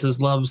off with his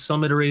love.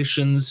 Some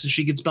iterations,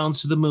 she gets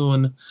bounced to the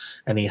moon,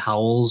 and he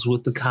howls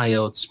with the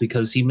coyotes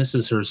because he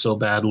misses her so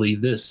badly.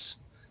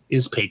 This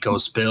is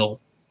Pecos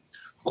Bill.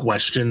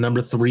 Question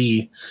number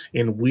 3.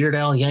 In Weird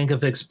Al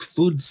Yankovic's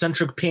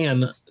food-centric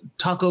pan,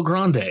 Taco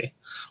Grande,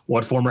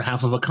 what former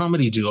half of a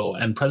comedy duo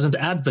and present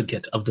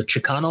advocate of the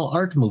Chicano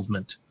art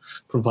movement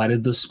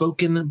provided the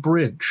spoken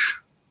bridge?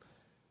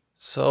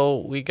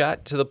 So we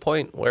got to the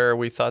point where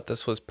we thought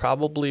this was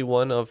probably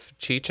one of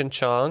Cheech and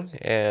Chong,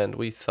 and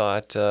we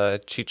thought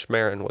Cheech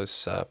Marin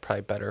was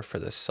probably better for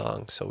this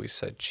song, so we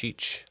said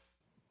Cheech.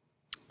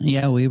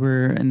 Yeah, we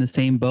were in the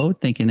same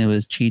boat, thinking it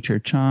was Cheech or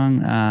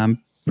Chong.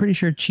 Pretty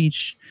sure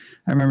Cheech,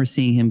 I remember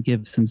seeing him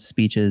give some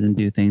speeches and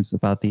do things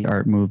about the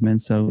art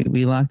movement, so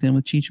we locked in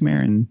with Cheech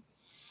Marin.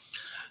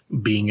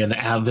 Being an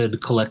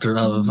avid collector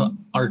of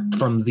art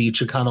from the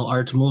Chicano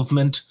art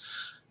movement,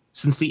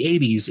 since the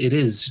 80s, it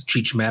is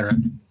Cheech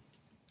Marin.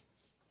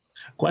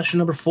 Question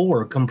number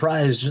 4,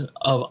 comprised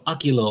of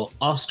Aquilo,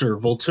 Auster,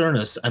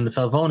 Volturnus, and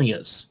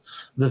Favonius.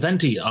 The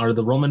Venti are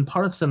the Roman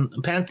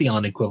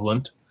pantheon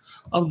equivalent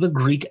of the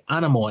Greek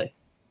anomoi.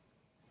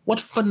 What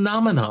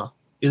phenomena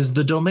is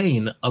the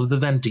domain of the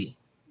Venti?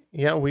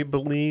 Yeah, we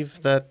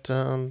believe that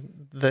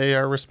they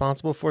are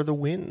responsible for the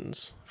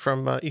winds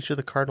from each of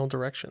the cardinal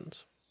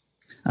directions.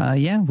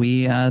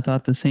 We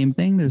thought the same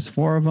thing. There's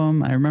 4 of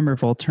them. I remember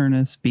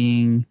Volturnus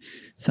being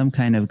some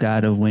kind of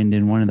god of wind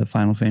in one of the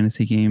Final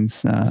Fantasy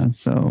games.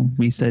 So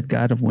we said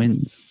god of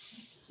winds.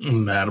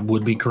 That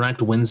would be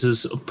correct. Winds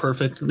is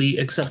perfectly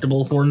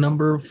acceptable for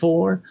number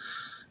 4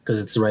 because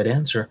it's the right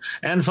answer.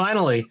 And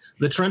finally,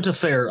 the Trent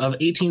Affair of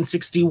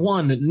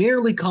 1861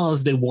 nearly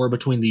caused a war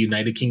between the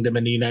United Kingdom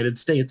and the United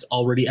States,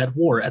 already at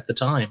war at the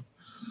time.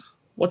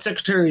 What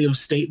Secretary of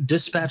State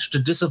dispatched a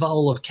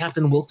disavowal of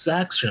Captain Wilkes'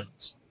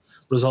 actions,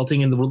 resulting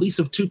in the release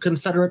of 2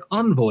 Confederate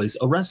envoys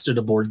arrested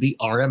aboard the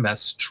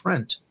RMS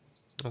Trent?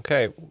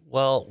 Okay,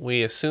 well,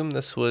 we assume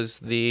this was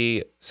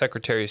the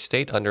Secretary of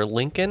State under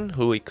Lincoln,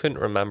 who we couldn't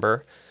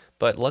remember,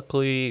 but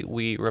luckily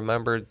we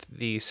remembered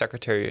the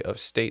Secretary of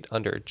State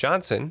under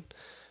Johnson,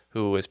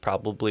 who was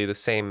probably the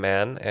same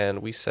man,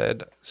 and we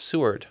said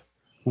Seward.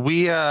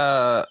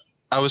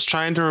 I was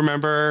trying to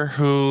remember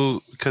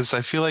who, because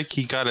I feel like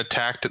he got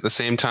attacked at the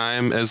same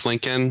time as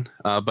Lincoln,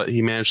 but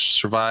he managed to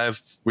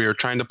survive. We were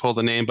trying to pull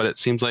the name, but it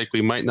seems like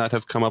we might not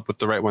have come up with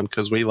the right one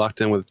because we locked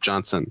in with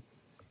Johnson.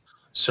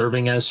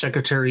 Serving as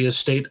Secretary of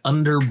State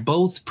under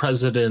both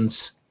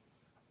presidents,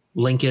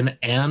 Lincoln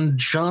and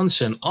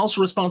Johnson,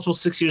 also responsible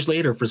 6 years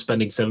later for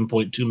spending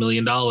 $7.2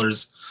 million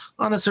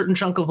on a certain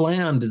chunk of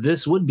land.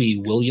 This would be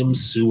William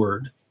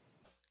Seward.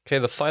 Okay,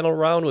 the final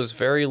round was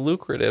very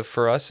lucrative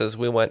for us as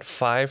we went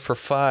 5 for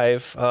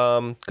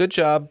 5. Good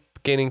job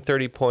gaining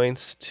 30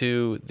 points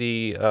to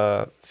the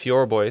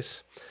Fior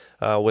Boys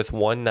with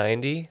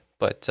 190.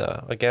 But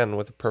again,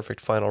 with a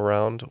perfect final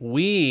round,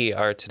 we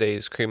are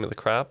today's cream of the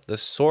crop, the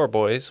Soar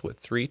Boys with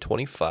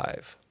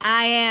 325.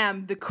 I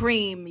am the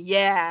cream.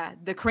 Yeah,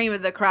 the cream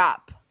of the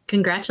crop.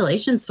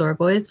 Congratulations, Soar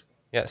Boys.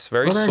 Yes,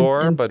 very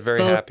sore, but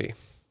very happy.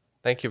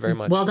 Thank you very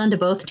much. Well done to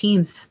both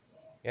teams.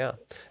 Yeah,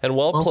 and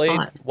well played.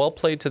 Fought. Well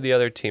played to the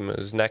other team. It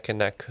was neck and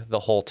neck the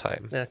whole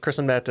time. Yeah, Chris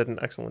and Matt did an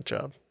excellent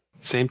job.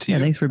 Same to you.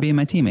 Yeah, thanks for being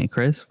my teammate,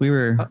 Chris. We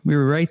were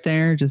right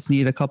there. Just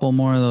need a couple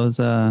more of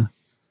those.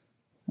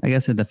 I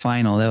guess in the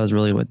final, that was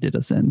really what did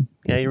us in.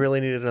 Yeah, you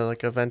really needed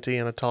a venti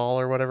and a tall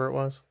or whatever it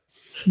was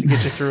to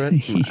get you through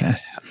it. Yeah.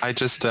 I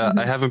just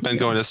I haven't been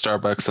going to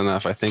Starbucks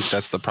enough. I think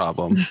that's the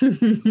problem.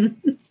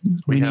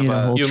 we have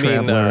a whole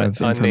traveler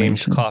of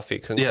unnamed coffee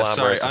conglomerate. Yeah,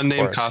 sorry,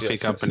 unnamed coffee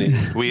company.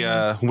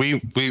 Yes.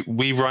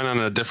 We run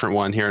on a different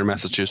one here in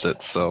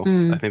Massachusetts, so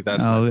I think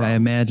that's. Oh, I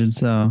imagine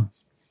so.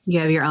 You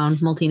have your own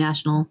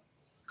multinational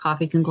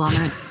coffee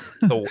conglomerate.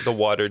 the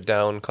watered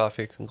down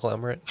coffee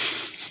conglomerate,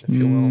 if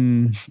you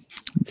will.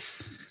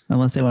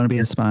 Unless they want to be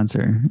a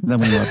sponsor, then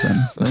we love them.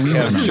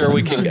 I'm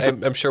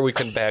sure we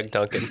can bag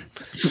Duncan.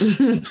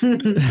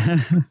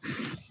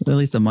 At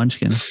least a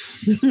munchkin.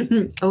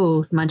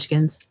 Oh,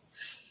 munchkins.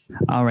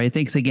 All right.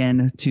 Thanks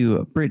again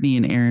to Brittany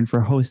and Aaron for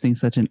hosting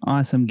such an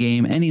awesome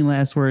game. Any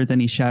last words,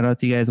 any shout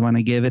outs you guys want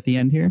to give at the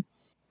end here?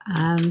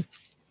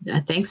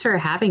 Thanks for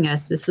having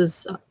us. This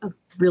was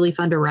really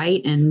fun to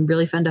write and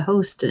really fun to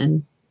host,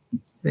 and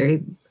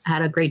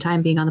had a great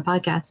time being on the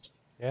podcast.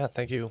 Yeah,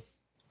 thank you.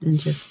 And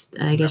just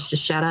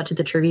shout out to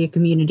the trivia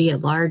community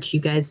at large. You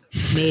guys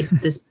made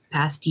this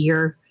past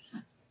year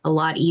a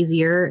lot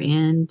easier,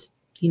 and,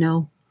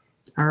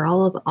 are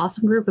all an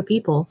awesome group of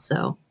people.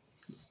 So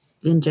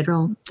in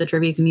general, the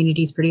trivia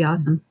community is pretty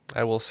awesome.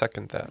 I will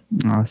second that.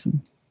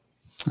 Awesome.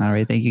 All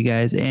right. Thank you,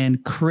 guys.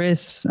 And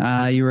Chris,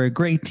 you were a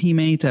great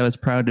teammate. I was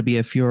proud to be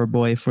a Fior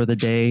boy for the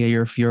day.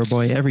 You're a Fior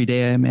boy every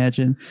day, I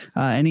imagine.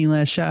 Any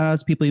last shout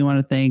outs, people you want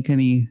to thank?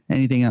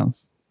 Anything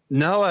else?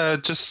 No,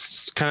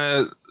 just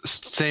kind of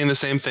saying the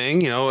same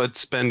thing.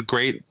 It's been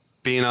great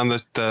being on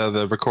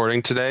the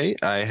recording today.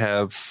 I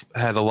have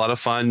had a lot of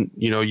fun.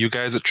 You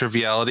guys at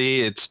Triviality,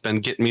 it's been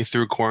getting me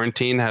through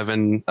quarantine,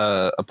 having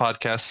a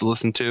podcast to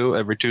listen to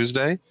every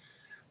Tuesday.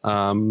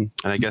 And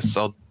I guess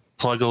I'll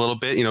plug a little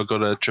bit. Go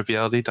to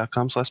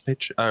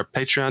triviality.com/page or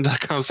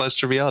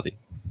patreon.com/triviality.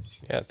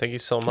 Yeah, thank you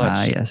so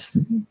much. Yes.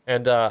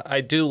 And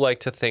I do like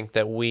to think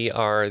that we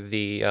are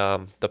the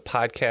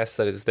podcast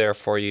that is there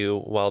for you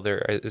while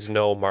there is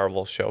no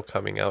Marvel show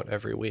coming out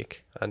every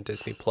week on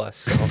Disney Plus.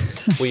 So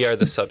we are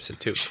the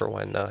substitute for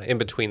when in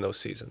between those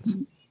seasons.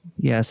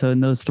 Yeah, so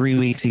in those 3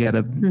 weeks, you got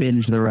to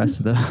binge the rest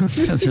of those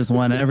because there's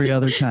one every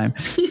other time.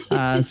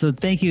 So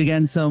thank you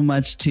again so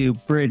much to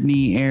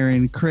Brittany,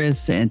 Aaron,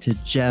 Chris, and to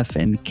Jeff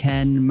and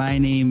Ken. My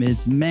name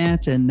is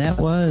Matt, and that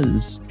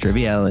was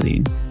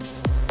Triviality.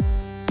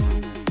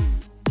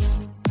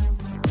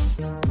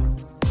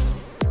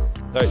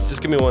 All right,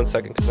 just give me 1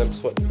 second because I'm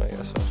sweating my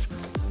ass off.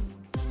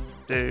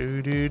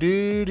 Do do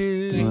do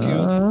do. Thank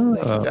you.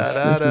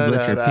 This is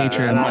what your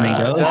Patreon money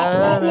goes.